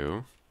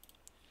 2.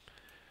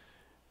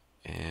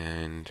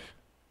 And...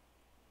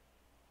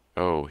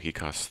 oh, he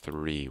costs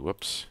 3.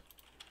 Whoops.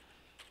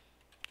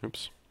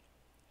 Oops.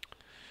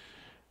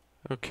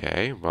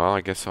 Okay, well,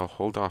 I guess I'll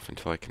hold off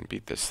until I can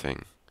beat this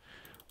thing.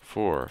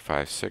 4,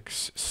 5,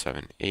 6,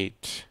 7,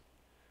 8,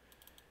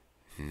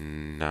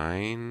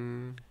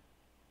 9.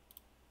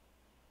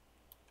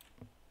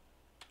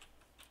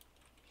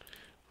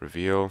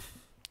 Reveal.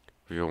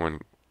 Reveal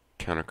 1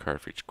 counter card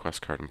for each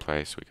quest card in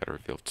play, so we gotta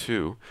reveal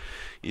 2.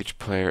 Each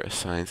player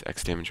assigns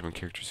X damage to 1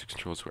 character who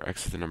controls, where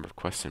X is the number of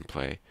quests in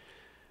play.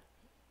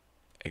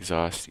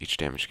 Exhaust each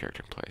damage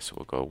character in play. So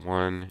we'll go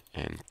 1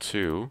 and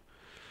 2.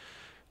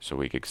 So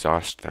we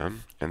exhaust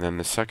them. And then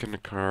the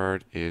second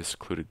card is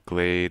Secluded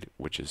Glade,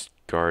 which is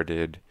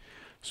guarded.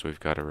 So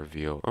we've got to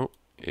reveal... oh,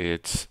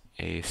 it's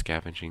a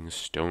Scavenging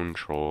Stone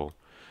Troll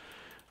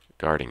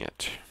guarding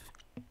it.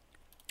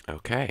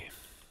 Okay.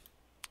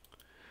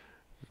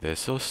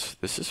 This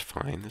is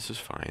fine. This is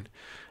fine.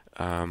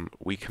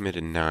 We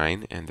committed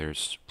 9, and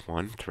there's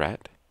 1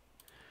 threat.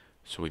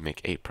 So we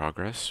make 8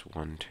 progress.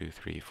 1, 2,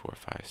 3, 4,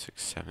 5,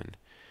 6, 7,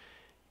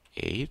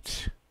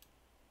 8.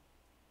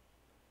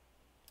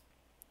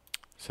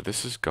 So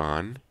this is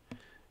gone.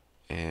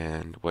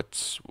 And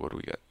what do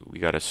we got? We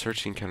got a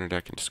search the encounter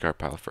deck and discard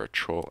pile for a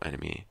troll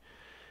enemy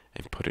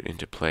and put it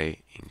into play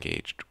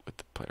engaged with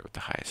the player with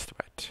the highest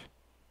threat.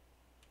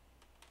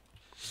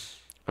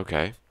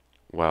 Okay.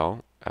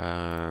 Well,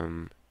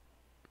 I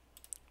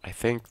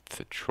think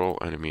the troll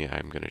enemy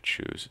I'm going to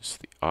choose is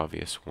the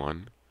obvious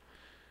one.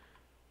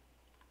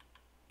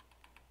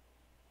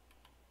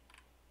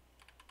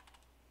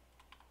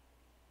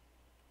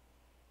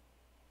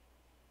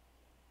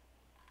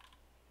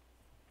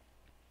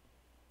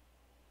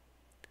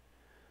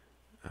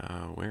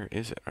 Where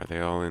is it? Are they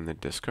all in the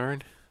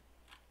discard?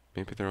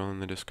 Maybe they're all in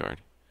the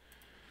discard.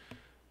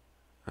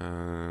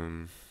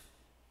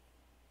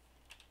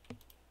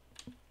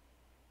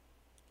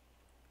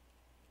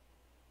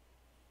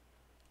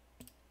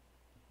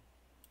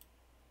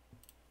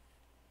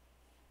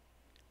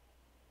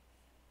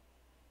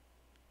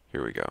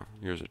 Here we go.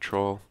 Here's a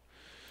troll.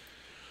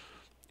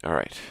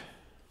 Alright.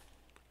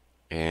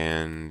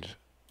 And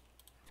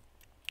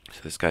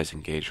so this guy's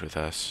engaged with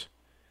us.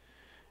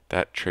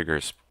 That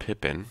triggers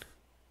Pippin,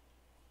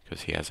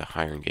 because he has a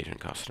higher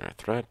engagement cost than our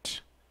threat.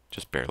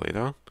 Just barely,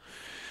 though.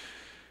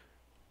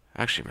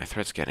 Actually, my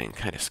threat's getting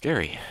kind of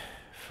scary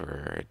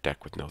for a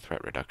deck with no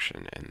threat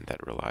reduction and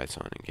that relies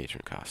on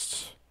engagement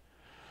costs.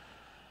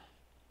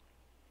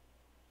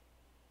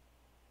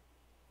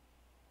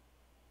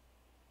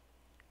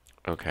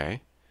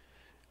 Okay.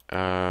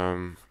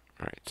 Alright,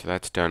 so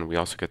that's done. We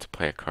also get to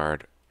play a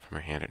card from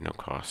our hand at no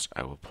cost.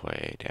 I will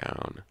play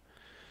down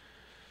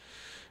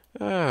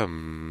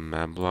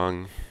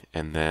Mablung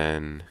and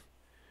then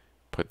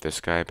put this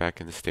guy back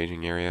in the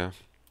staging area.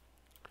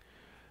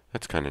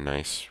 That's kind of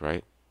nice,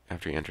 right?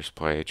 After he enters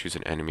play, choose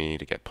an enemy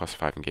to get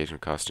 +5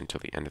 engagement cost until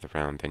the end of the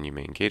round. Then you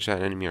may engage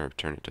that enemy or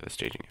return it to the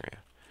staging area.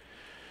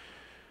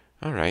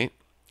 Alright.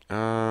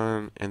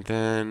 And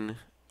then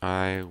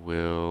I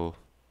will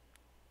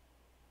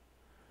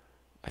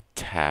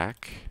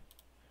attack.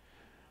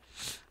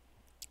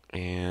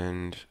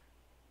 And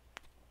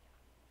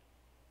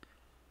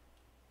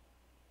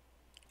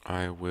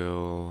I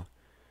will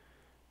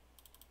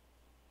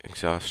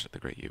exhaust the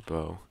Great Yew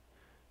Bow.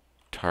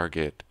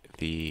 Target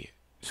the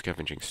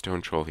Scavenging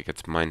Stone Troll. He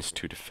gets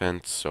 -2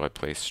 defense, so I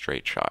play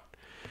Straight Shot.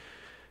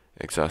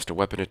 Exhaust a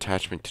weapon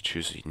attachment to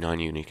choose a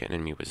non-unique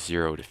enemy with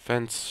 0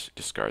 defense.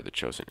 Discard the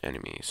chosen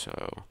enemy.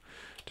 So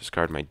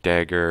discard my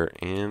dagger,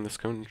 and the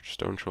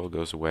Stone Troll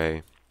goes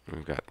away. And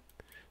we've got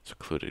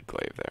Secluded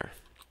Glaive there.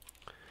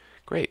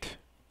 Great.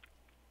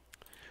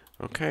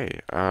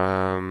 Okay,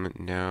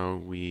 now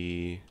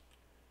we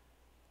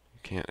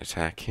can't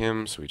attack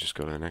him, so we just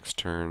go to the next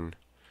turn.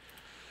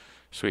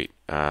 Sweet.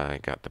 I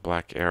got the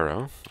black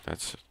arrow.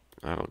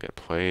 That'll get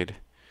played.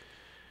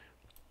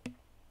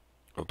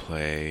 We'll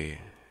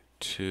play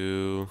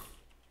 2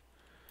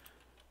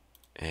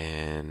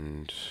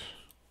 and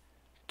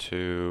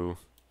 2.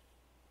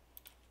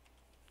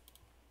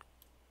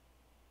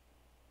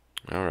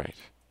 Alright.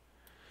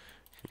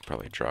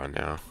 Probably draw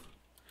now.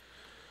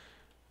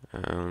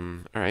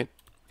 Alright.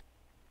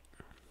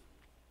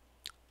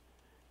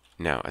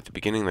 Now, at the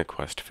beginning of the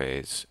quest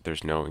phase,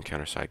 there's no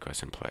encounter side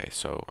quest in play,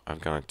 so I'm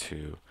going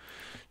to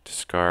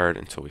discard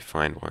until we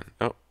find one.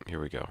 Oh,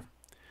 here we go.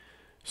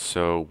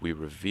 So we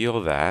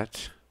reveal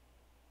that,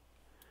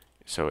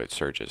 so it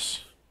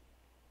surges.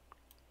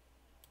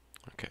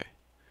 Okay.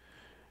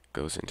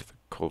 Goes into the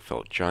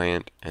Coldfelt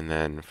Giant, and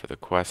then for the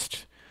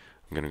quest,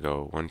 I'm going to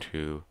go 1,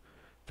 2,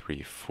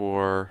 3,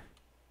 4.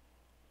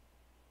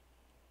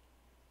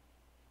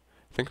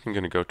 I think I'm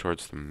going to go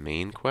towards the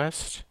main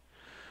quest,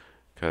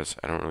 because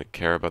I don't really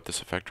care about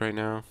this effect right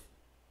now.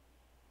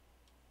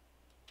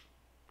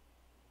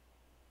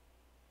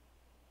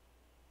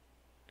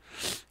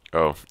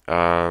 Oh,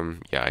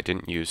 yeah, I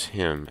didn't use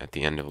him at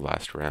the end of the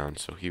last round,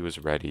 so he was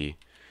ready.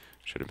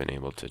 Should have been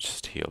able to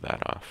just heal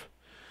that off.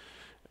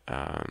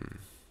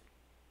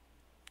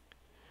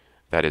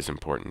 That is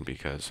important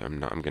because I'm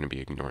going to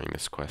be ignoring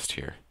this quest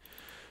here.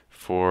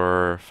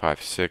 4,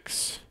 5,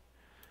 6,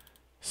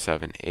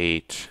 7,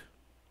 8,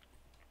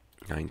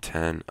 9,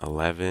 10,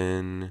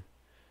 11,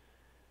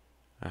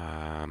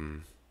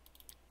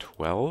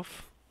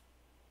 12.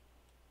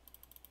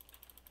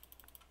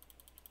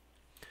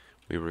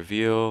 We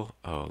reveal,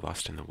 oh,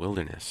 Lost in the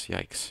Wilderness,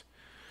 yikes.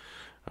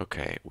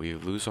 Okay, we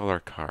lose all our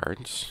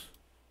cards.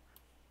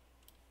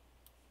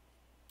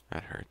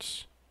 That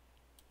hurts.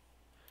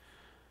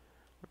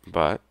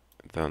 But,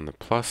 on the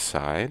plus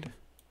side,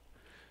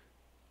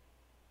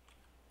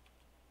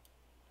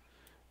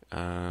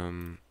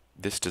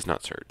 this does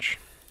not surge.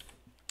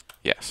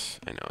 Yes,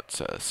 I know it's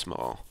a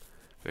small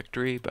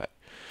victory, but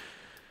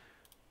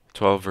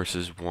 12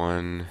 versus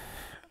 1,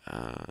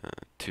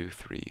 2,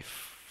 3,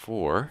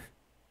 4.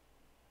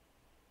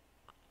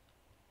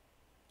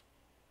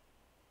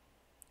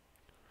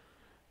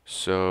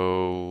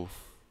 So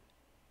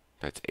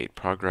that's 8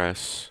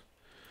 progress.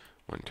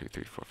 1, 2,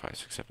 3, 4, 5,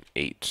 6, 7,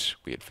 8.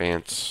 We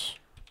advance.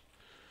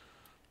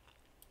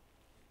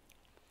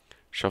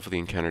 Shuffle the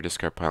encounter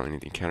discard pile into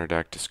the encounter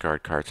deck.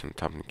 Discard cards from the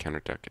top of the encounter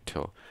deck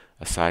until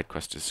a side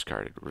quest is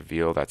discarded.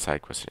 Reveal that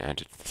side quest and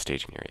add it to the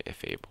staging area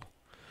if able.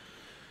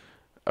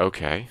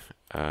 Okay.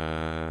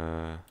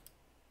 We're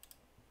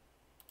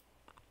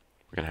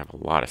going to have a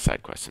lot of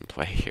side quests in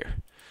play here.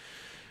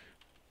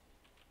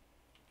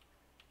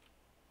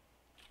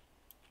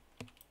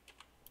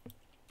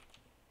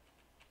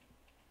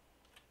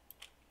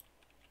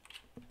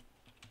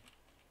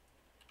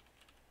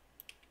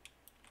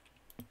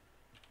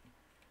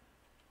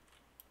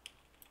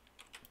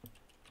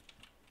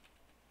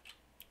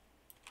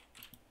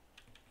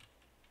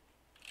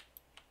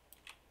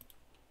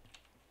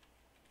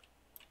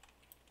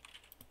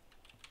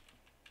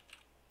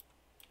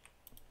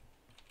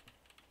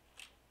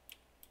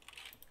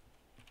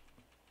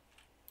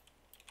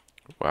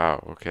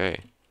 Wow,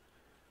 okay.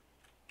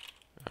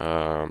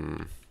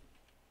 Oh,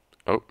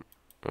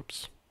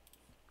 oops.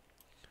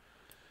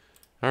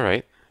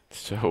 Alright,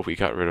 so we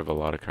got rid of a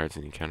lot of cards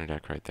in the encounter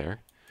deck right there.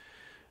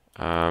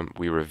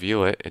 We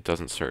reveal it. It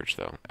doesn't search,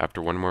 though.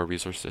 After one more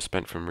resource is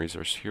spent from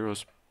resource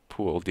hero's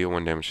pool, deal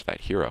 1 damage to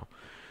that hero.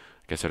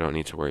 I guess I don't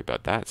need to worry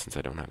about that since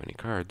I don't have any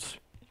cards.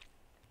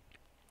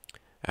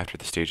 After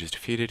the stage is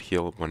defeated,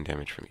 heal 1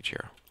 damage from each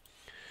hero.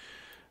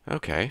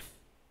 Okay.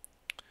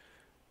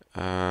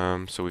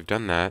 So we've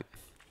done that.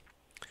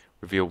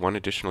 Reveal 1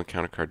 additional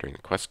encounter card during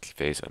the quest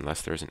phase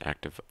unless there is an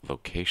active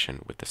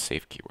location with the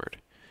safe keyword.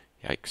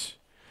 Yikes.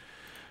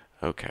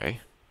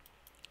 Okay.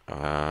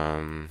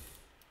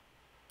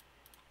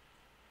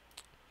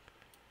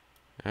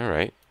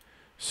 Alright.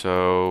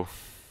 So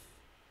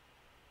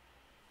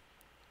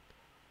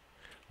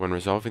when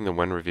resolving the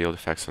when revealed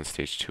effects on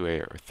stage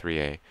 2A or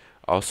 3A,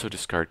 also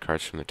discard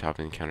cards from the top of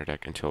the encounter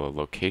deck until a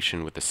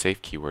location with the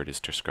safe keyword is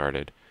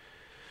discarded.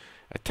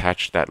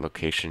 Attach that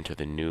location to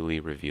the newly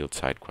revealed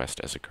side quest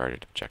as a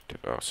guarded objective.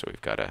 Oh, so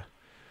we've got to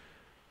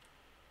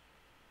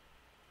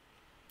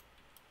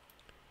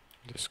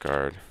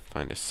discard,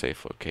 find a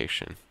safe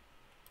location.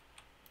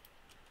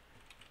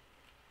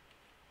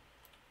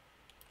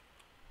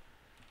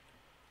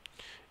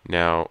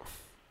 Now,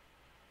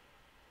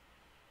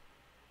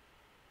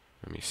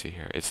 let me see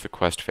here. It's the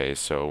quest phase,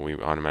 so we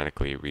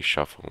automatically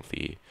reshuffle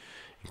the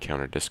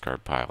encounter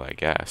discard pile, I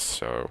guess.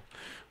 So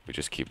we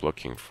just keep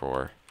looking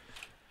for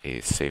a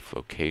safe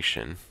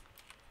location.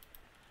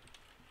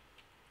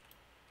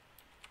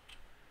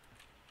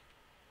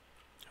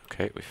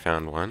 Okay, we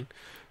found one,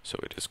 so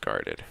we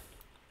discarded.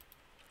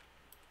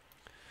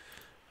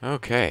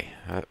 Okay,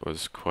 that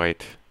was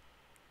quite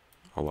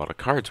a lot of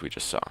cards we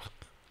just saw.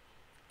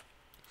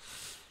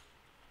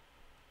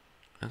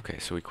 Okay,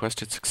 so we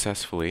quested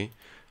successfully.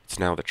 It's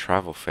now the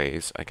travel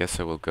phase. I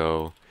guess I will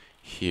go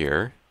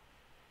here.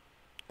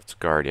 It's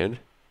guarded,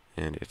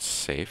 and it's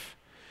safe.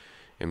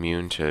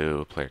 Immune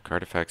to player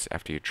card effects.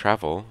 After you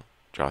travel,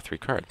 draw 3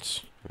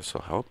 cards. This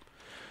will help.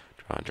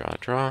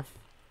 Draw.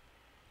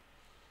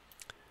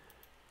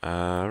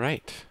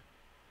 Alright.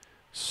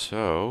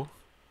 So,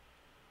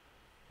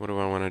 what do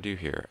I want to do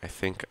here? I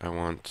think I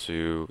want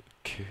to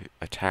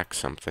attack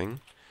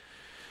something.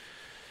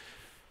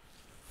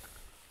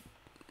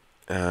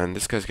 And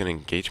this guy's going to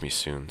engage me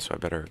soon, so I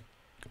better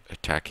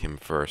attack him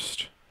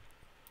first.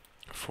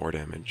 4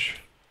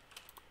 damage.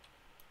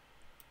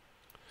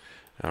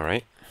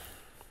 Alright.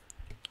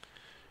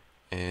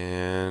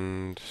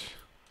 And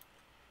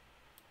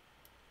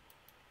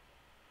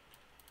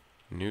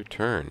new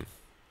turn.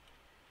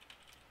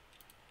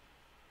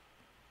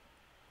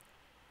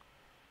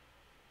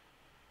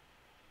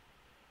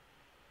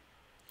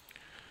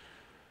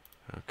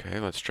 Okay,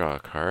 let's draw a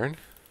card.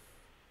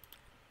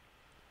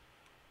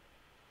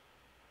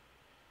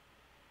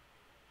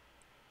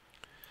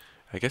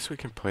 I guess we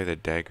can play the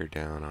dagger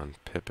down on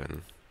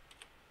Pippin.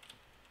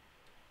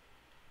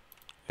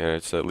 Yeah,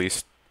 it's at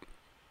least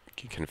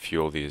you can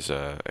fuel these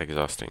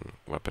exhausting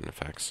weapon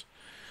effects.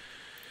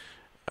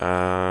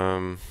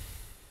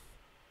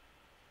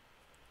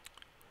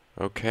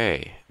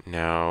 Okay,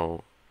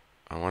 now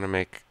I want to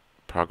make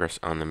progress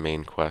on the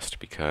main quest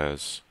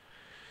because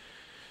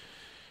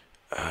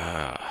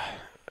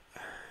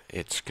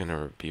it's going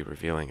to be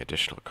revealing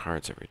additional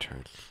cards every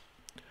turn.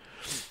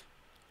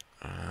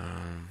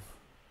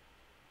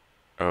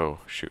 Oh,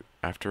 shoot.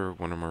 After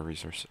one or more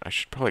resources, I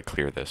should probably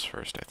clear this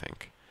first, I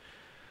think.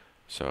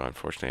 So,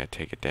 unfortunately, I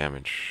take a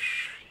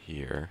damage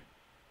here.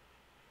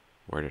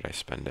 Where did I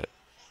spend it?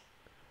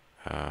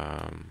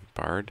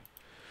 Bard?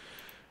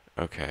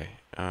 Okay.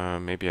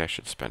 Maybe I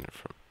should spend it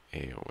from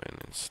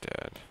Aowen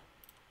instead.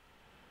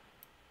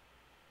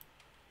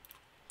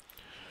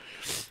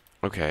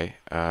 Okay,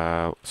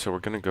 so we're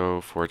going to go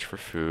forage for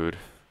food.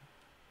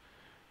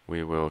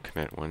 We will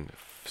commit 1,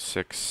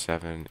 6,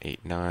 7,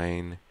 8,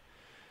 9,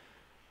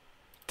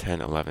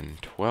 10, 11,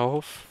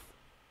 12.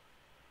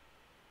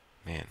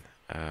 Man,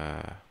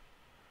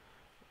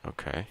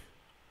 okay.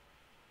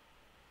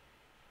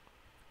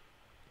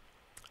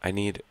 I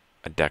need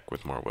a deck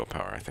with more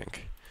willpower, I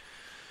think.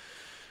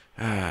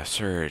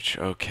 Surge.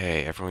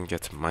 Okay, everyone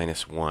gets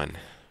 -1.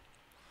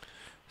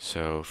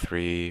 So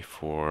 3,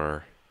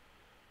 4,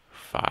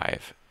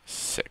 5,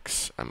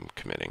 6. I'm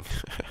committing.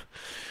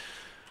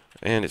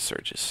 And it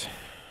surges.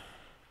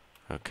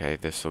 Okay,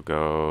 this will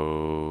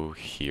go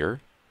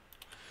here.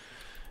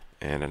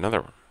 And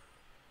another one.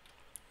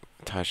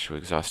 Attached to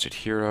exhausted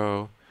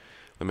hero.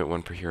 Limit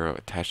 1 per hero.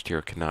 Attached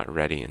hero cannot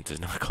ready and does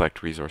not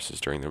collect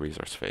resources during the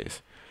resource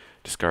phase.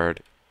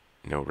 Discard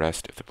no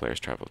rest if the players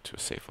travel to a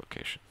safe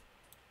location.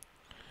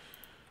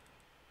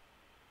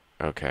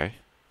 Okay.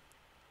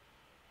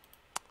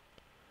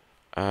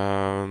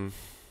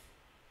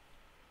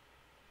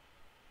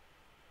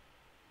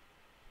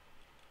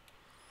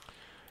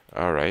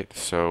 Alright,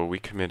 so we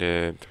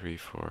committed 3,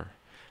 4,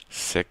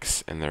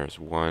 6, and there's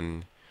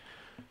 1,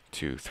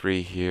 2,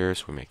 3 here,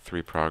 so we make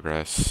 3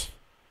 progress.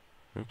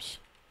 Oops.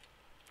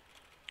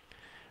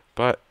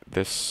 But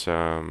this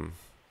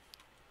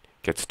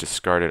gets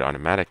discarded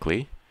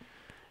automatically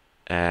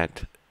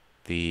at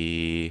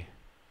the,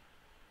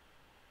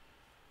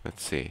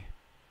 let's see.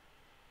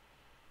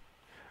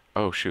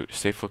 Oh shoot,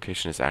 safe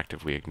location is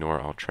active. We ignore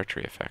all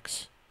treachery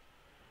effects.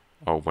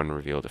 Oh, when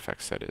revealed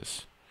effects, that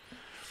is.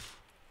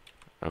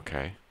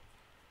 Okay.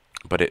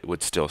 But it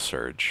would still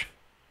surge.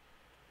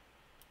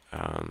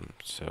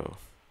 So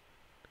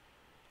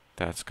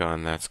that's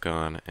gone,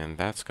 and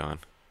that's gone.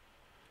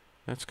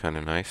 That's kind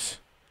of nice.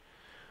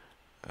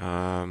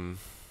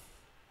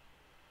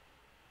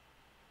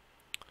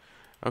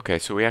 Okay,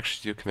 so we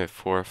actually do commit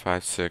 4,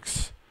 5,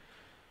 6,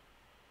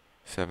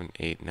 7,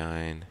 8,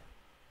 9,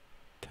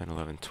 10,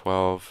 11,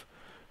 12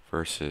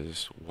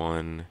 versus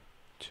 1,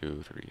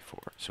 2, 3, 4.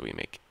 So we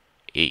make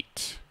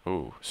 8.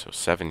 Oh, so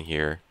 7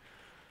 here.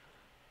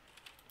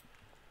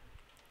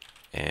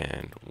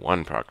 And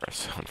 1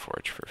 progress on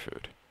forage for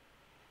food.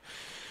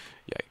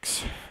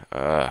 Yikes.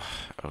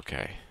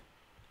 Okay.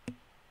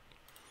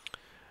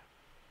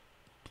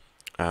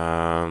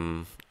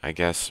 I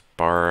guess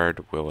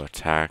Bard will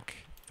attack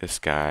this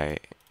guy.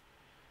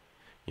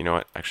 You know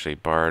what? Actually,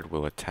 Bard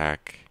will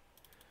attack.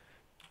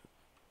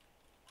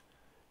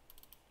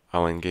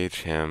 I'll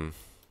engage him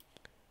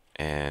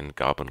and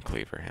Goblin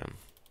Cleaver him.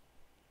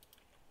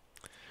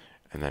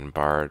 And then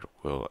Bard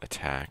will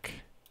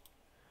attack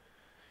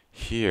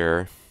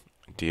here,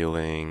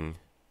 dealing,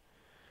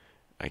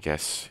 I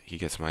guess he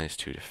gets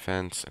 -2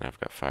 defense, and I've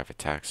got 5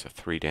 attacks, so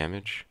 3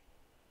 damage.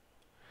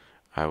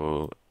 I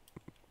will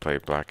play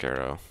Black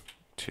Arrow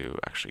to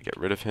actually get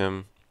rid of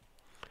him.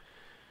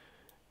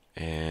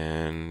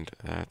 And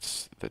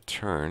that's the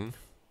turn.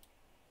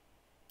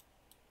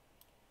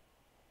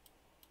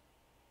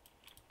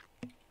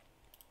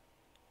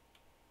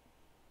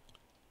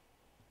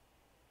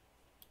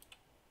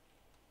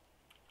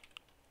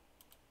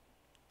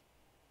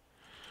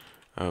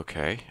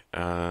 Okay.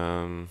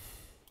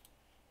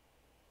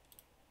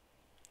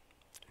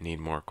 Need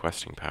more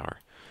questing power.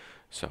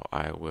 So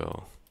I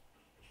will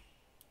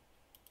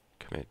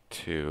commit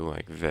 2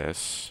 like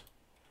this.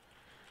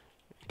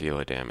 Deal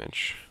a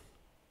damage.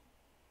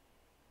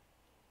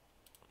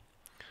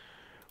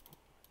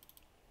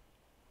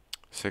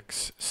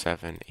 Six,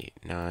 7, 8,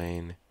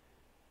 9.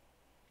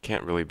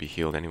 Can't really be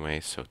healed anyway,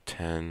 so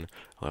 10,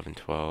 11,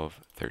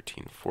 12,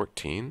 13,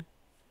 14.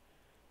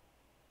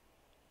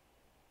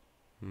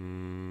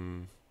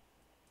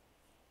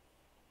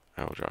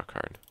 I will draw a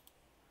card.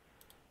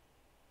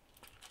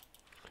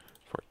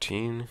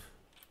 14.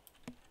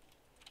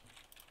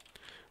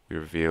 We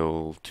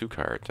reveal 2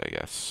 cards, I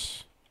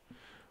guess.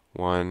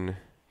 1,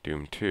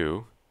 Doom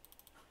 2.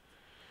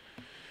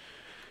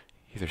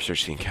 Either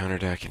search the encounter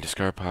deck and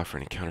discard pile for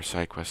an encounter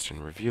side quest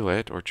and reveal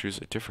it, or choose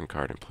a different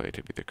card and play it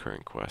to be the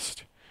current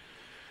quest.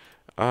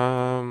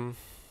 Yeah,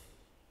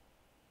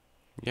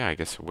 I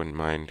guess I wouldn't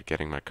mind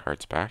getting my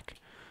cards back.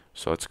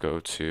 So let's go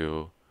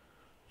to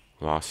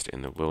Lost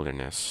in the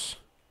Wilderness.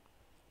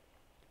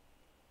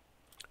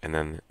 And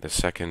then the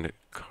second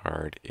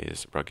card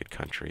is Rugged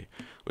Country,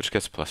 which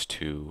gets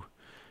 +2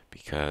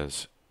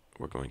 because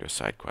we're going to a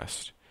side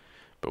quest.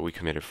 But we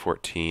committed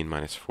 14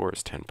 -4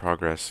 is 10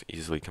 progress.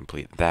 Easily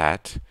complete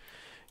that.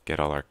 Get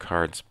all our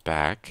cards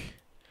back.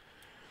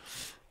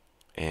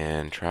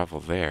 And travel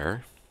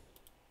there.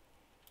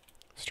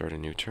 Start a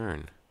new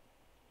turn.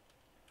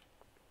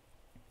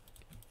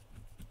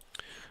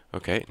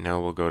 Okay, now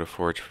we'll go to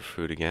Forage for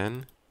Food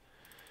again.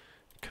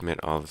 Commit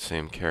all the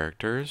same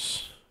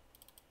characters.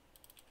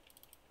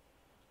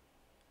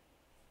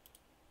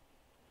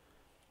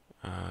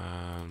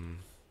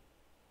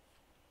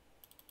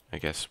 I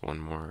guess one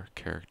more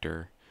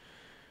character.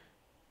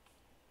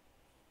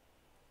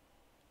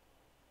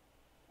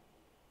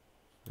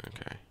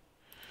 Okay.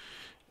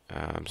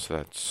 So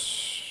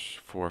that's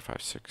 4,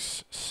 5,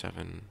 6,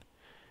 7,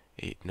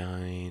 8,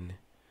 9,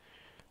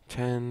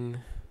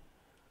 10,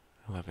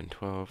 11,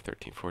 12,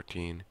 13,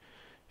 14,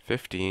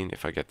 15.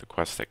 If I get the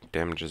quest that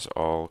damages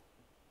all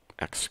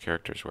X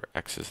characters, where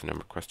X is the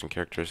number of questing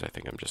characters, I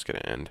think I'm just going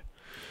to end.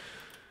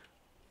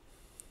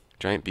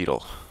 Giant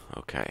Beetle.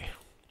 Okay.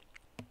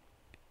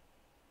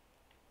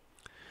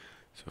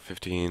 So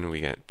 15, we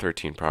get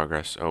 13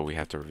 progress. Oh, we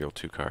have to reveal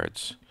 2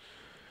 cards.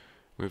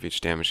 Move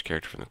each damaged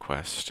character from the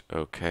quest.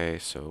 Okay,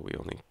 so we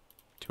only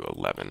do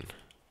 11.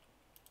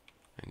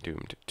 And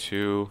doomed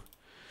 2.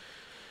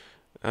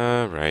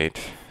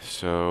 Alright,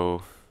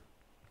 so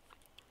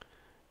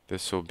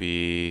this will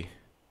be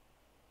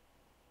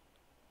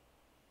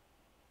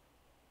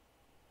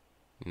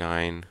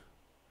 9.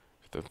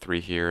 The 3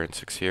 here and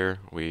 6 here.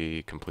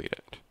 We complete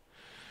it.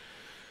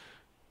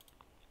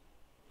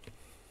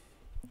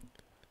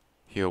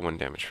 Heal 1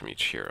 damage from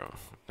each hero.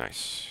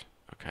 Nice.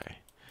 Okay.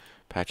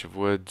 Patch of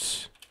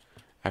Woods.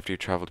 After you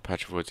travel to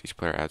Patch of Woods, each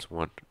player adds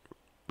 1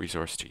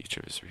 resource to each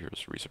of his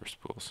hero's resource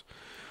pools.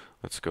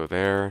 Let's go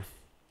there.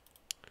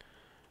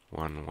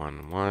 1,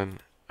 1, 1.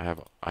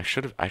 I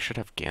should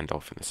have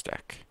Gandalf in this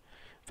deck.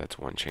 That's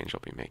one change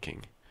I'll be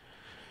making.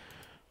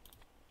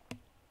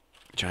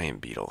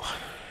 Giant Beetle.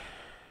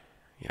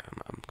 Yeah,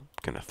 I'm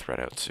gonna thread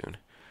out soon.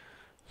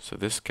 So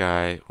this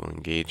guy will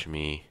engage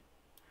me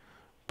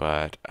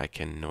but I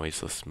can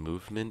noiseless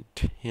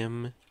movement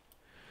him.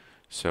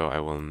 So I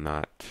will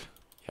not,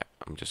 yeah,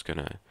 I'm just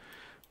gonna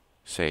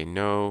say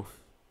no.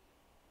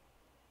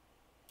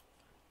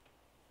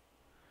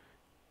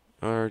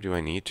 Or do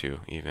I need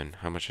to even?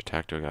 How much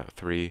attack do I got?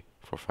 3,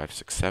 4, 5,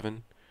 6,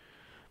 7?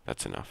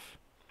 That's enough.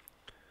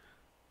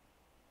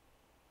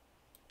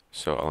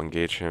 So I'll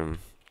engage him,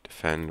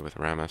 defend with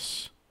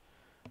Ramus.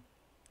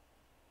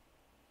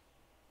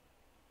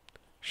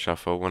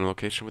 Shuffle one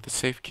location with a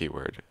safe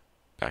keyword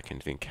back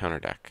into the encounter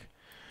deck.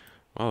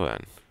 Well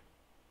then,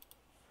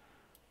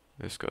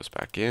 this goes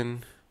back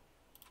in.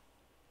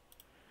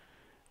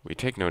 We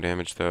take no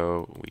damage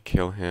though, we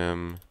kill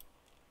him,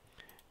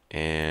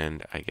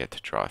 and I get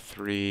to draw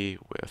 3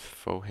 with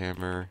Foe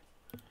Hammer.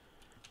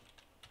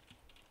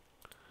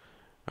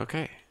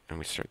 Okay, and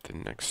we start the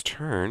next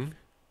turn.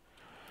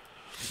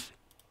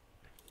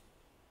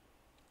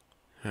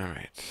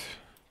 Alright,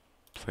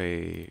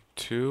 play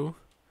 2,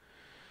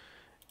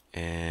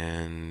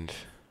 and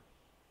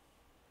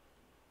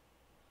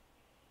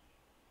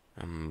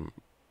I'm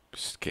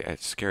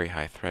at scary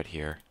high threat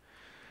here.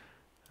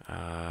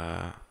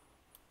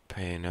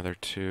 Pay another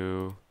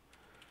 2,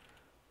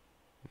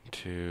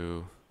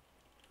 2,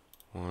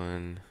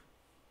 1,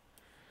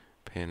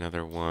 pay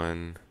another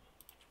 1.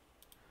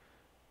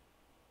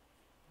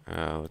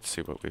 Let's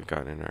see what we've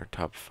got in our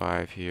top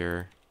 5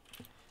 here.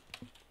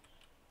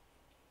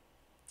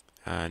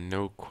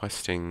 No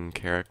questing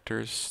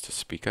characters to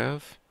speak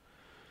of.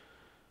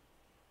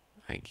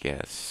 I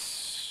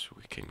guess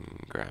we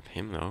can grab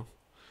him though.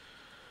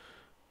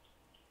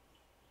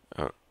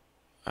 Oh,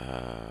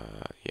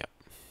 yeah.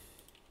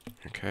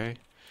 Okay.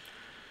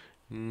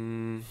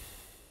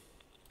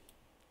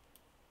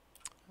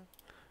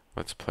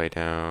 Let's play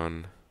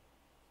down.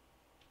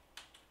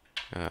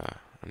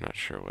 I'm not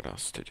sure what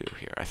else to do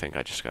here. I think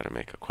I just got to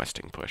make a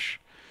questing push.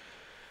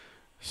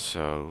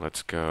 So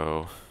let's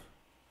go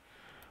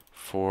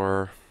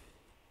 4,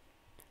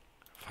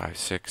 5,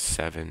 6,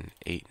 7,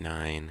 8,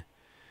 9,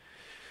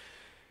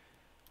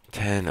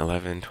 10,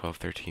 11, 12,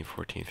 13,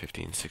 14,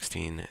 15,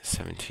 16,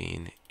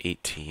 17,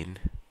 18.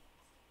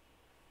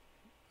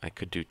 I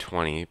could do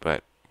 20,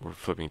 but we're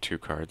flipping 2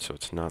 cards, so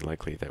it's not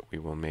likely that we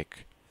will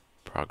make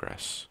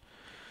progress.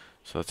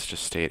 So let's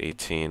just stay at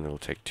 18. It'll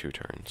take 2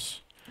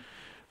 turns.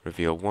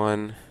 Reveal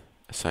 1.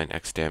 Assign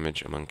X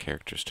damage among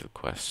characters to the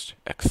quest.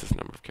 X is the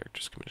number of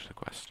characters committed to the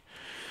quest.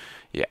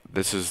 Yeah,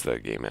 this is the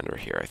game ender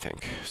here, I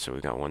think. So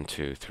we got 1,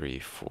 2, 3,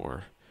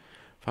 4,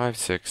 5,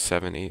 6,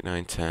 7, 8,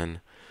 9,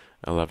 10,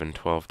 11,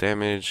 12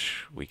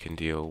 damage. We can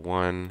deal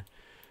 1,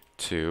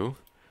 2,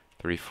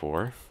 3,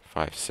 4,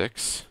 5,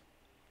 6,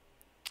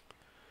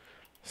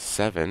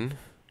 7,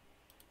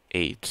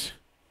 8.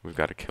 We've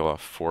got to kill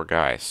off 4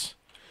 guys.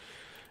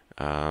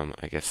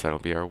 I guess that'll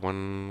be our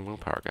 1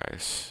 willpower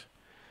guys.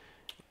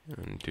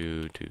 And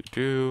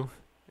do,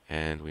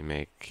 and we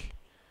make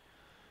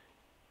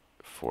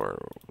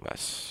 4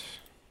 less.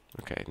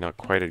 Okay, not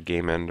quite a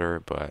game ender,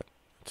 but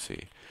let's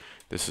see.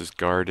 This is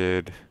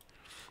guarded.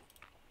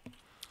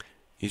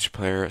 Each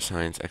player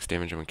assigns X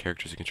damage among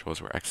characters he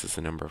controls, where X is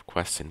the number of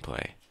quests in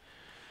play.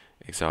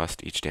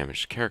 Exhaust each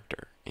damaged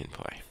character in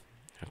play.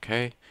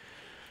 Okay,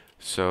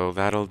 so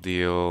that'll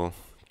deal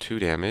 2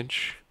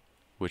 damage,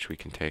 which we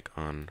can take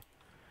on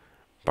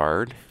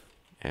Bard,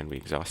 and we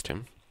exhaust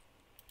him.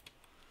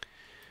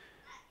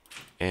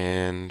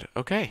 And,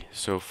 okay,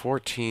 so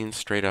 14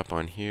 straight up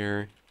on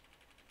here.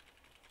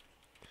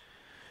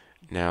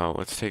 Now,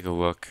 let's take a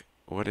look.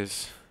 What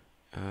is...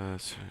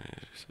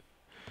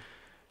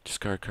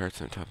 discard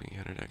cards on top of the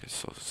encounter deck.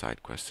 So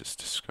side quest is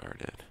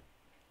discarded.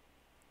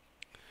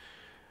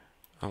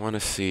 I want to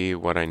see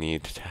what I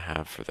need to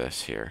have for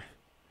this here.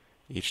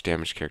 Each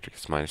damaged character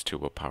gets -2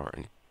 willpower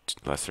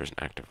unless there's an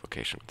active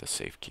location with a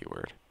safe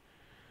keyword.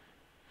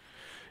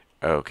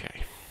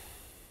 Okay.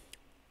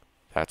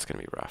 That's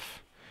going to be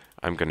rough.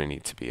 I'm going to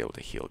need to be able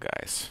to heal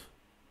guys.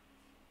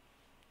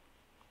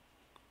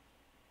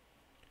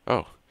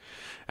 Oh.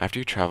 After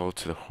you travel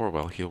to the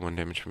Horwell, heal 1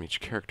 damage from each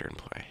character in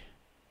play.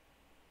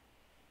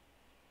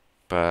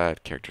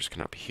 But characters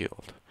cannot be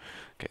healed.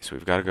 Okay, so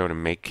we've got to go to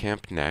Make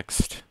Camp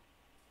next.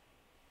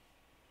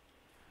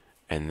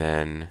 And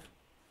then...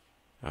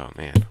 Oh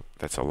man,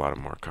 that's a lot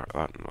more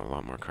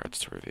cards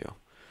to reveal.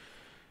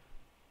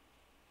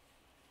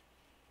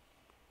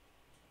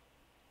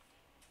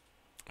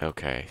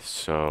 Okay,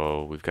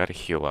 so we've got to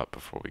heal up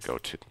before we go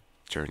to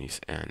Journey's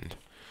End.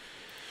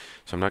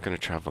 So I'm not going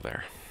to travel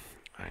there.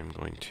 I'm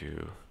going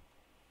to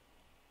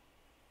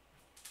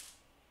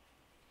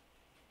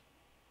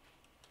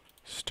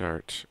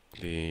start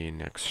the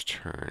next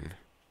turn.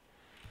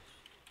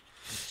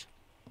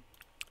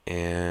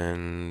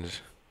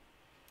 And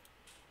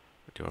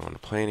do I want to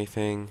play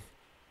anything?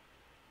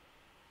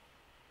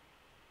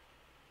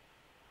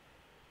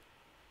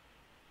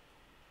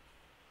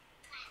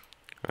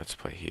 Let's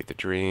play Heed the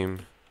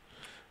Dream.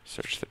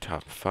 Search the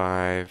top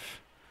 5.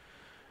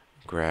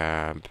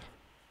 Grab,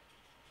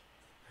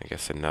 I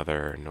guess,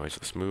 another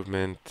noiseless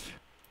movement.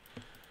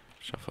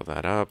 Shuffle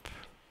that up.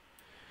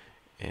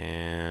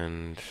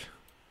 And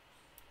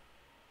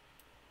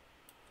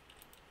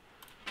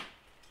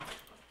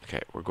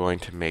Okay, we're going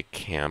to make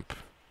camp.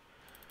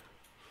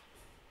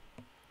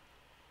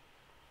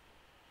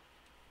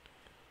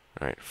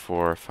 Alright,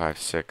 4, 5,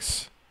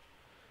 6,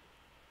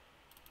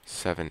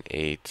 7,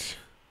 8,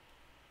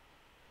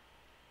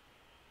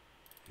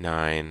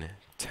 9,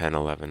 10,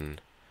 11,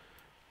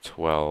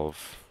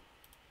 12.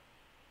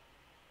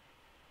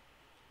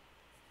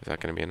 Is that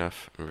going to be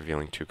enough? I'm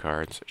revealing 2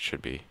 cards. It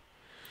should be.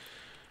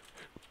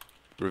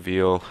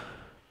 Reveal.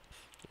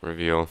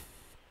 Reveal.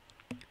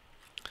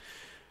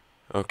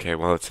 Okay,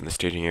 while it's in the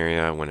staging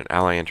area, when an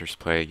ally enters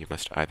play, you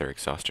must either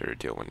exhaust it or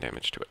deal 1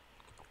 damage to it.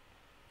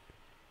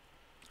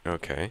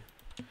 Okay.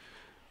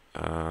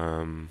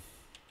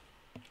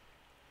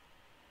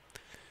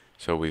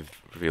 So we've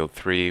revealed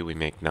 3, we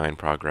make 9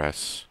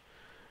 progress.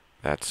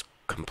 That's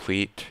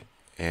complete,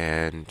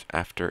 and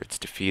after it's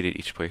defeated,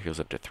 each player heals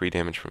up to 3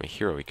 damage from a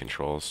hero he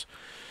controls.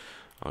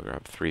 I'll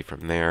grab 3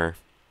 from there.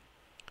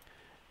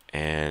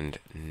 And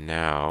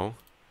now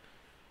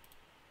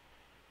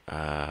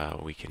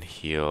we can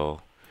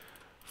heal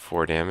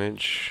 4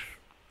 damage.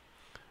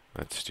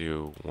 Let's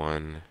do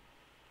 1,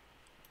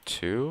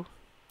 2,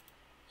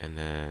 and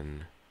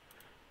then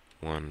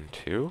 1,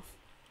 2.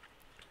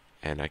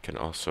 And I can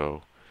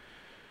also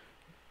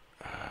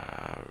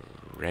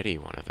ready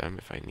one of them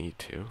if I need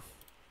to.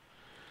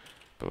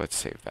 But let's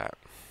save that.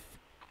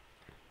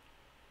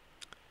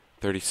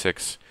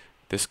 36.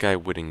 This guy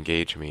would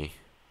engage me.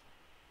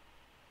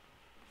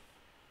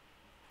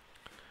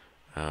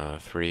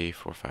 3,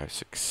 4, 5,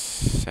 6,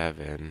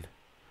 7.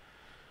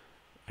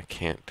 I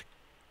can't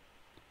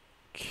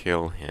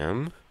kill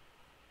him.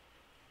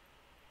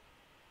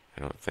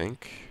 I don't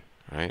think.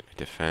 Right? I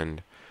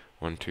defend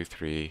 1, 2,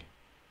 3,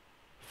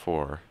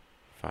 4,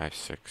 5,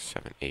 6,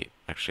 7, 8.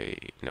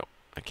 Actually, no,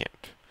 I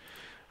can't.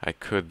 I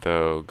could,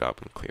 though,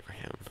 Goblin Cleaver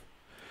him.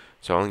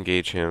 So I'll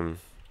engage him,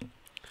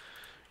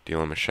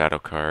 deal him a shadow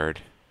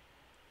card.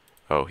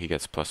 Oh, he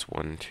gets plus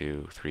 1,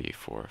 2, 3,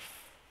 4,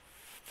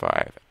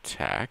 5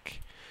 attack.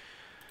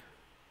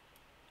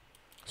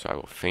 So I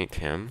will feint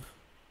him.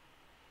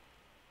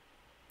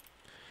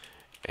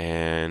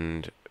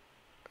 And,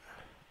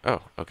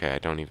 oh, okay, I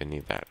don't even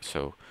need that.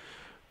 So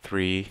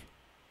 3,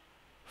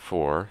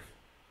 4,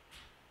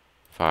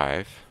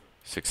 5,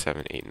 6,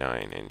 7, 8,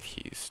 9, and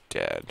he's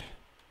dead.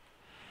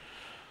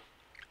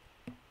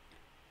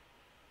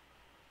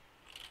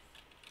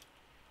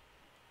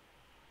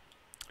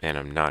 And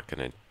I'm not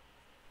going to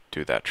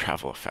do that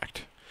travel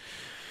effect.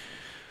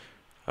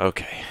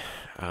 Okay,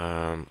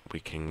 we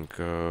can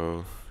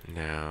go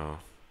now.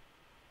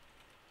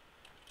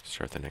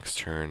 Start the next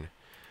turn.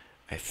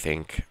 I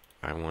think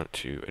I want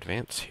to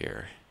advance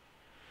here.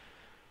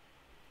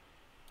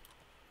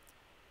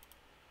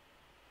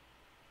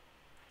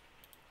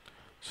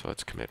 So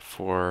let's commit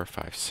 4,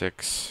 5,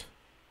 6,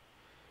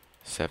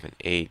 7,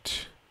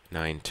 8,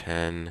 9,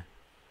 10,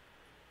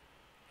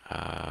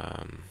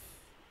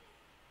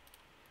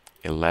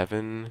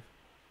 11,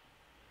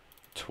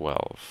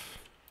 12.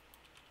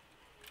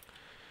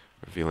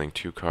 Revealing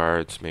 2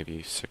 cards,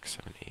 maybe 6,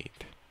 7,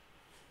 8.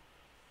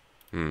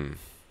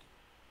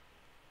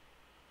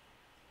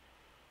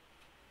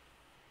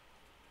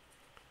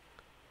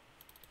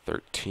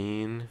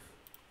 13.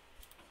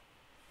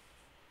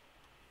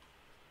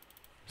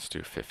 Let's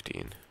do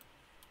 15.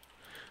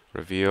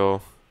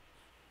 Reveal.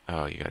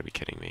 Oh, you gotta be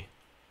kidding me.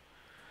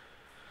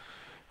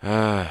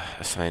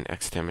 Assign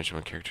X damage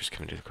when characters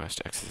come into the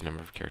quest. X is the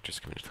number of characters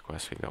coming into the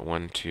quest. We've got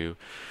 1, 2,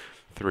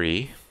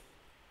 3,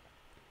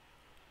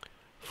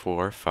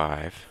 4,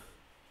 5,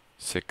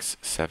 6,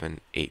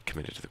 7, 8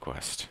 committed to the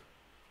quest.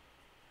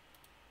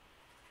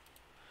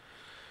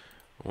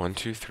 1,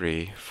 2,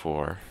 3,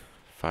 4,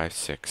 5,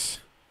 6,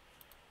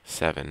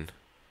 7.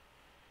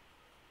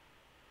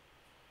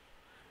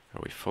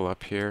 Are we full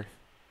up here?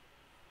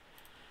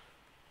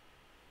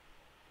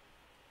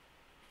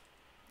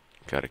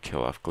 Gotta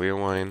kill off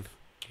Gleowine.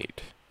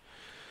 8.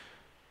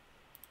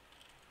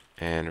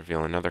 And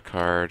reveal another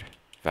card.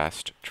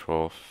 Vast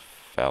Troll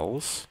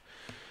Fells.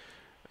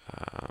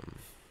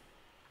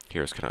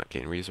 Heroes cannot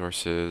gain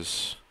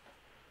resources.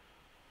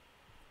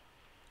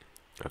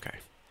 Okay.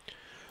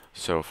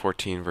 So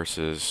 14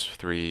 versus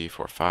 3,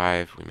 4,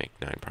 5. We make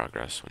 9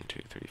 progress. 1, 2,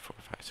 3, 4,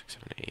 5, 6,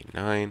 7, 8,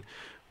 9.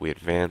 We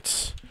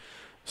advance.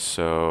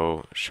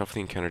 So shuffle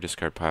the encounter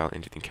discard pile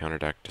into the encounter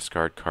deck.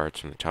 Discard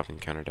cards from the top of the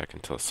encounter deck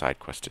until a side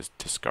quest is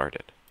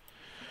discarded.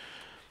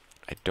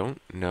 I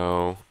don't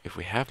know if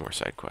we have more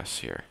side quests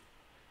here.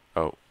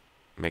 Oh,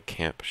 make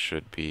camp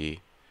should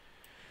be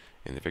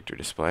in the victor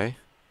display.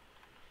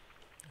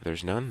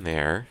 There's none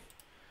there.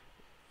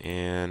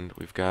 And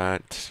we've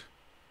got...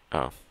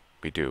 Oh,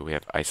 we do. We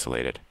have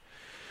isolated.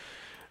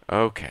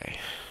 Okay.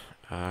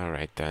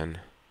 Alright then.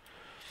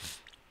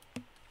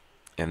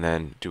 And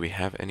then, do we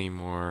have any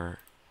more...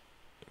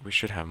 We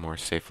should have more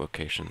safe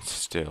locations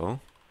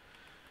still.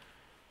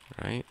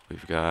 Right?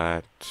 We've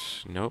got...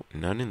 Nope,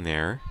 none in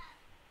there.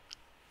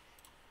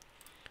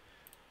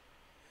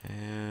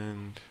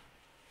 And...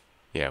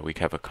 Yeah, we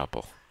have a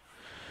couple.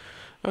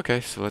 Okay,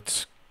 so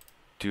let's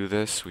do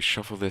this. We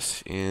shuffle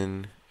this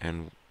in,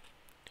 and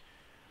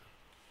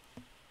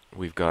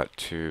we've got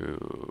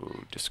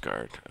to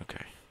discard.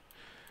 Okay.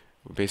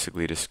 We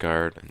basically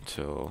discard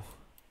until...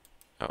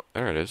 Oh,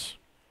 there it is.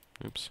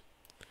 Oops.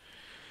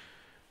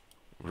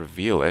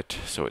 Reveal it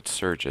so it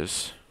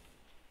surges.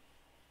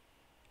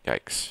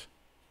 Yikes.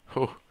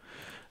 Oh.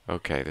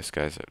 Okay, this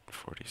guy's at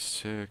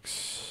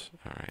 46.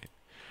 Alright.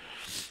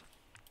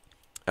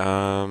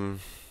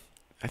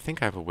 I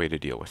think I have a way to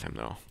deal with him,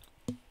 though.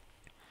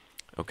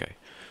 Okay.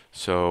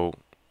 So,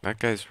 that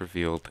guy's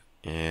revealed,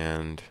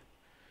 and...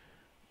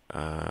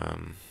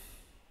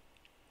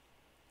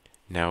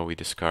 now we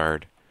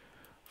discard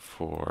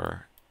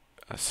for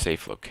a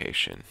safe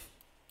location.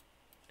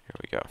 Here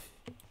we go.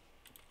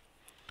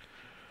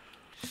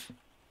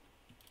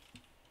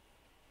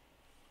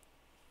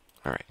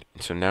 Alright,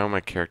 so now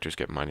my characters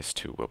get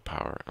 -2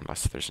 willpower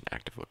unless there's an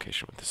active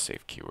location with the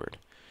safe keyword.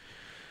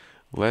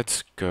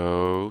 Let's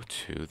go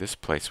to this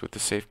place with the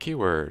safe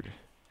keyword.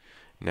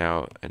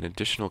 Now, an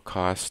additional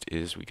cost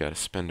is we gotta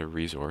spend a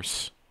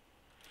resource.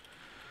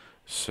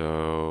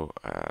 So,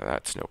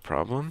 that's no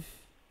problem.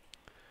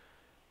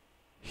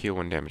 Heal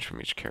 1 damage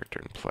from each character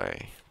in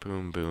play.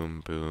 Boom,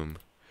 boom, boom.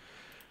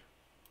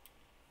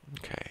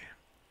 Okay.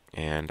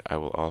 And I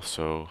will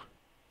also...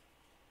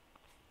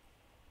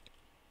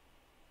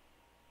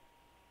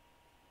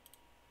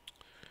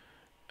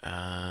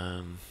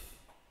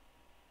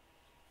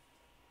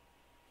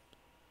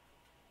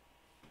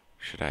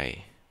 should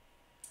I...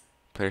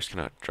 Players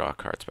cannot draw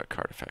cards by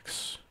card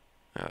effects.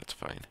 Oh, that's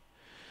fine.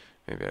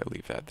 Maybe I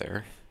leave that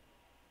there.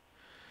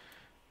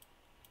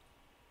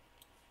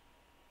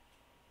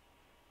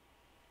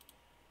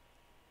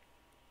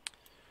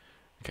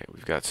 Okay,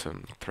 we've got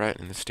some threat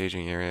in the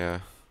staging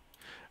area.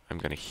 I'm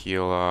going to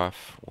heal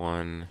off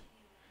 1,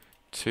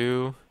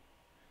 2.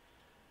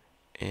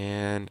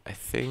 And I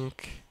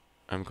think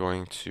I'm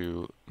going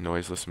to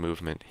noiseless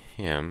movement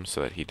him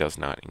so that he does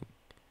not...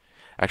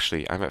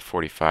 Actually, I'm at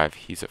 45,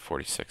 he's at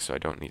 46, so I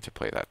don't need to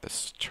play that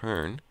this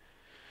turn.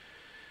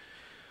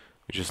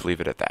 We just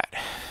leave it at that.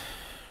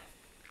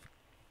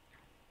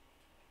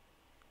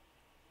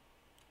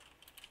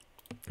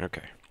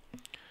 Okay.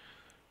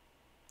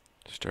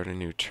 Start a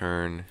new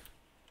turn.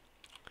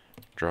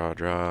 Draw,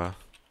 draw.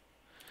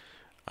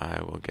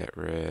 I will get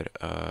rid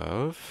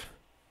of...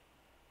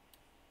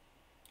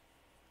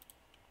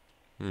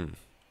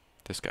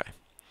 this guy.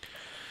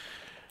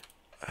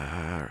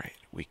 Alright,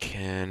 we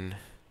can...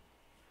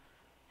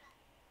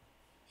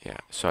 Yeah,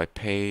 so I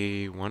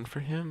pay 1 for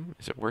him.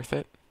 Is it worth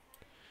it?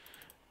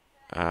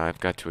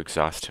 I've got to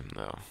exhaust him,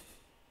 though,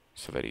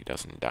 so that he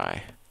doesn't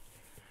die.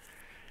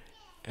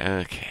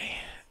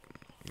 Okay.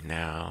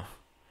 Now,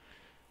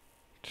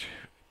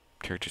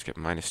 characters get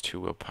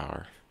 -2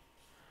 willpower.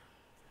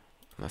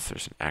 Unless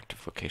there's an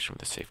active location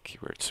with a safe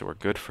keyword. So we're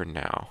good for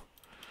now.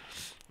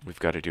 We've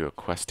got to do a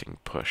questing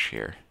push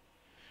here.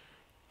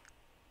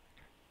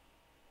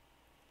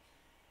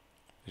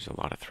 There's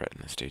a lot of threat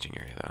in the staging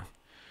area, though.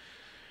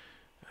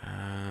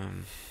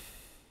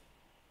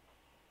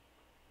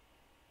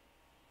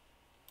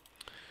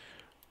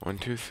 1,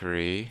 2,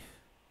 3.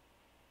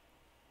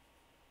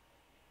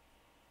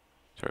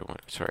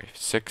 Sorry,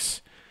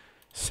 6,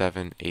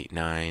 7, 8,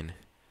 9.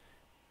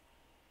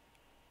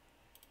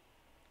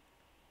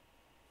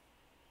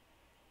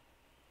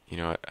 You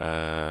know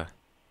what?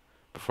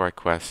 Before I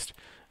quest,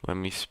 let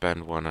me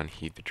spend 1 on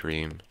Heed the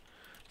Dream.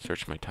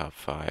 Search my top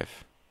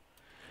 5.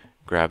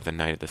 Grab the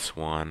Knight of the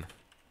Swan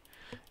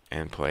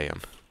and play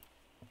him.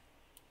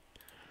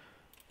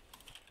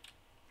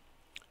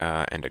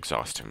 And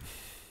exhaust him.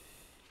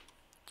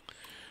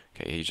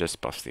 Okay, he just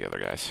buffs the other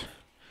guys.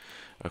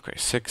 Okay,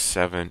 6,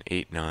 7,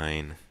 8,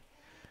 9,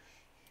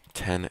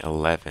 10,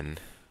 11.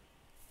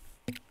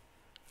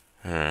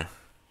 I'm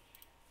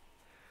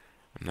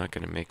not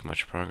going to make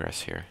much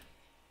progress here.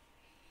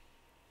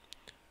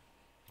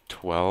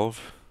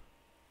 12.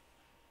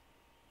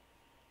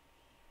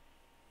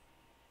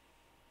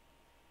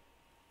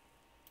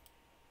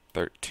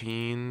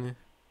 13.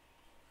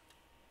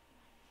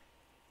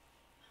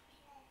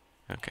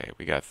 Okay,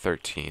 we got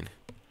 13.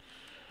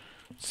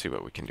 Let's see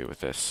what we can do with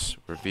this.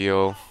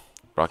 Reveal,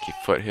 Rocky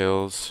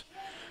Foothills.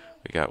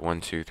 We got 1,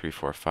 2, 3,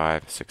 4,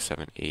 5, 6,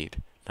 7, 8,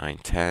 9,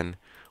 10.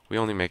 We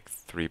only make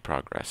 3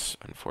 progress,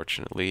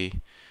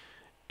 unfortunately.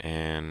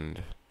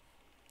 And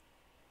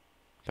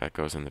that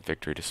goes in the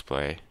victory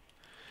display.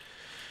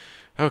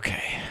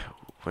 Okay,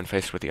 when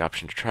faced with the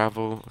option to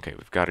travel, okay,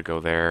 we've got to go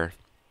there.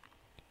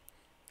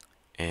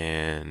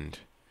 And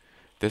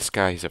this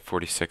guy, he's at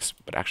 46,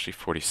 but actually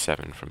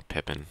 47 from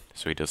Pippin,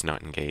 so he does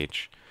not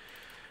engage.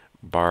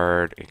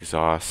 Bard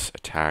exhausts,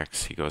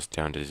 attacks, he goes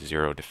down to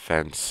 0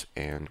 defense,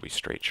 and we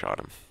straight shot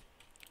him.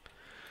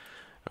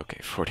 Okay,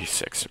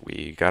 46.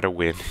 We gotta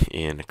win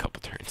in a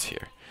couple turns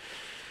here.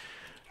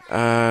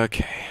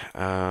 Okay,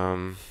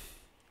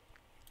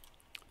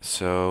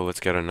 so let's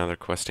get another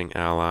questing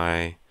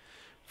ally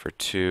for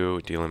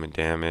 2, deal him a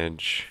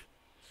damage.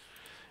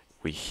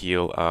 We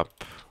heal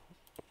up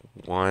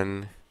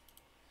 1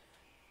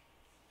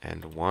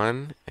 and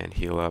 1, and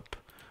heal up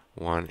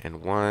 1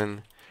 and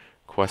 1.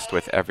 Quest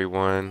with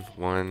everyone.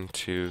 1,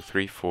 2,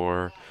 3,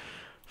 4,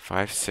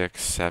 5,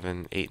 6,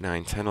 7, 8,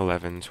 9, 10,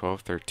 11,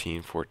 12,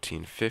 13,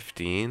 14,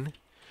 15.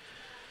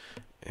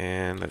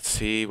 And let's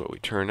see what we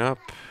turn up.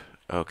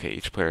 Okay,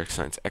 each player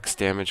assigns X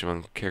damage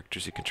among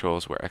characters he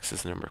controls, where X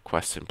is the number of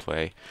quests in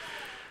play.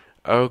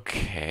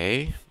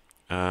 Okay.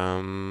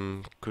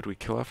 Could we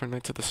kill off our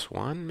Knights of the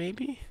Swan,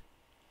 maybe?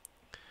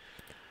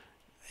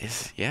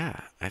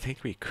 Yeah, I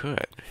think we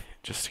could.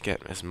 Just to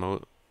get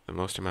the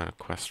most amount of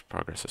quest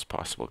progress as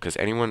possible. Because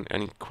any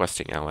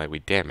questing ally we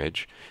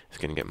damage is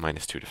going to get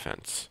 -2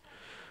 defense.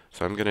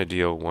 So I'm going to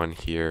deal 1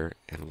 here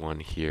and 1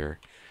 here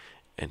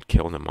and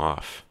kill them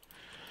off.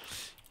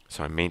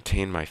 So I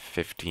maintain my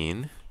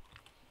 15.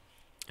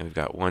 And we've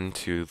got 1,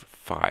 2,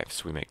 5.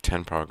 So we make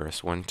 10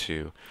 progress. 1,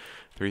 2,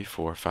 3,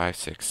 4, 5,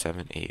 6,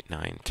 7, 8,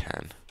 9,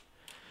 10.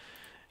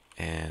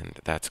 And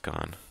that's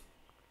gone.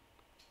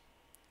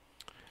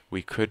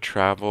 We could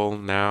travel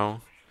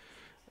now.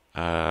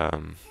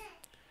 I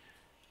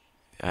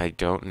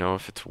don't know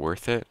if it's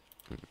worth it.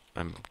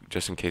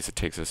 Just in case it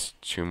takes us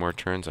 2 more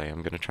turns, I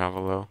am going to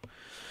travel though.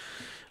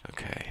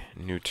 Okay,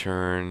 new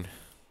turn.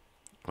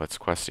 Let's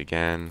quest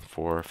again.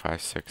 4,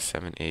 5, 6,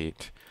 7,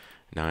 8,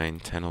 9,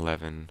 10,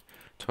 11,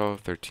 12,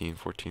 13,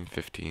 14,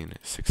 15,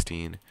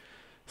 16,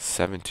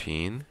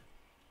 17.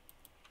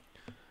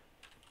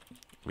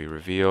 We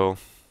reveal.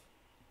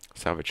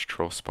 Salvage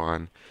troll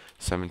spawn.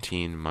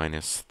 17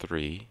 minus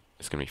 3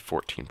 is going to be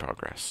 14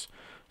 progress.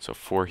 So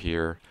 4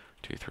 here,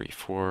 2, 3,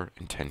 4,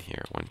 and 10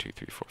 here. 1, 2,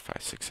 3, 4,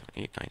 5, 6, 7,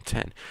 8, 9,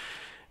 10.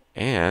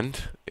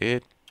 And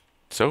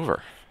it's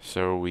over.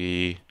 So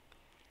we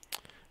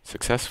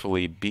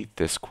successfully beat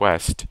this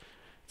quest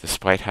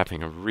despite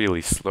having a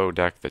really slow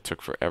deck that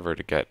took forever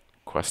to get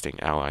questing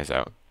allies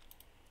out.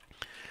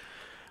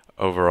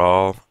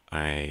 Overall,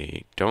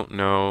 I don't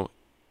know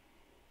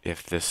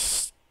if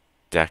this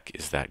deck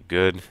is that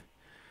good.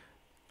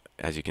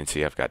 As you can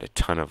see, I've got a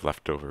ton of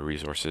leftover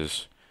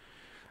resources.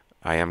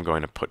 I am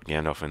going to put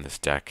Gandalf in this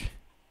deck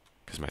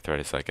because my threat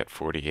is like at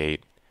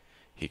 48.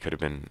 He could have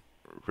been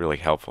really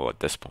helpful at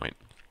this point.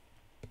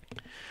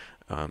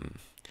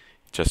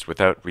 Just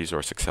without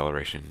resource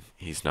acceleration,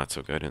 he's not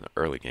so good in the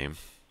early game.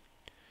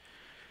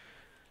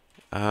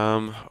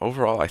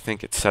 Overall, I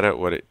think it set out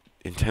what it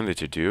intended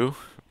to do.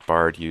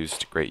 Bard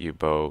used Great Yew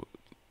Bow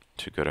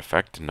to good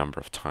effect a number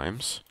of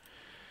times.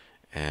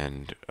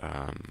 And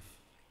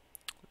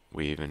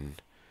we even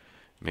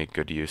made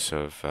good use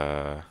of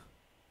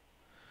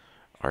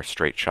our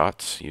straight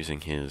shots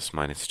using his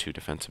 -2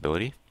 defense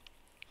ability.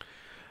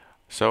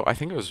 So I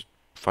think it was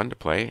fun to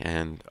play,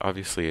 and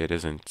obviously it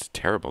isn't a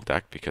terrible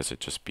deck because it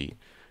just beat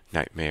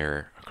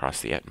Nightmare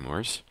across the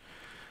Ettenmoors.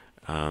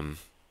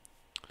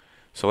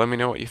 So let me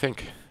know what you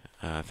think.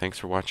 Thanks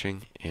for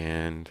watching,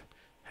 and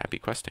happy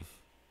questing.